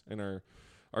series and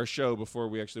our show before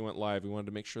we actually went live. We wanted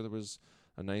to make sure there was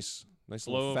a nice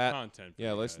flow little fat of content.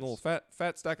 nice little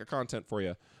fat stack of content for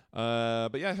you.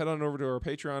 But yeah, head on over to our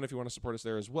Patreon if you want to support us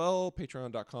there as well.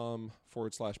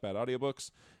 Patreon.com/Bad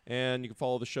Audiobooks. And you can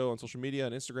follow the show on social media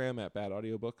and Instagram at Bad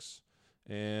Audiobooks.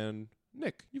 And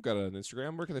Nick, you've got an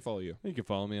Instagram. Where can they follow you? You can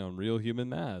follow me on Real Human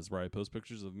Maz, where I post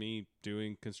pictures of me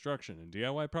doing construction and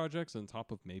DIY projects on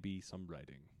top of maybe some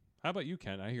writing. How about you,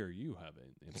 Ken? I hear you have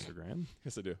an Instagram.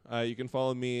 Yes, I do. You can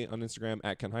follow me on Instagram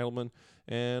at Ken Heidelman.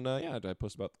 And I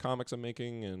post about the comics I'm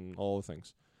making and all the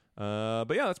things.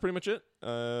 But yeah, that's pretty much it.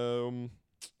 I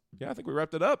think we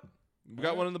wrapped it up. We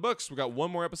got one in the books. We got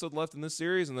one more episode left in this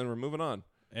series, and then we're moving on.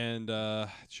 And do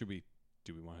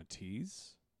we want to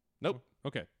tease? Nope.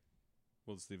 Okay.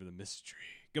 We'll just leave it a mystery.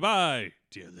 Goodbye,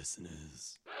 dear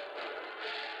listeners.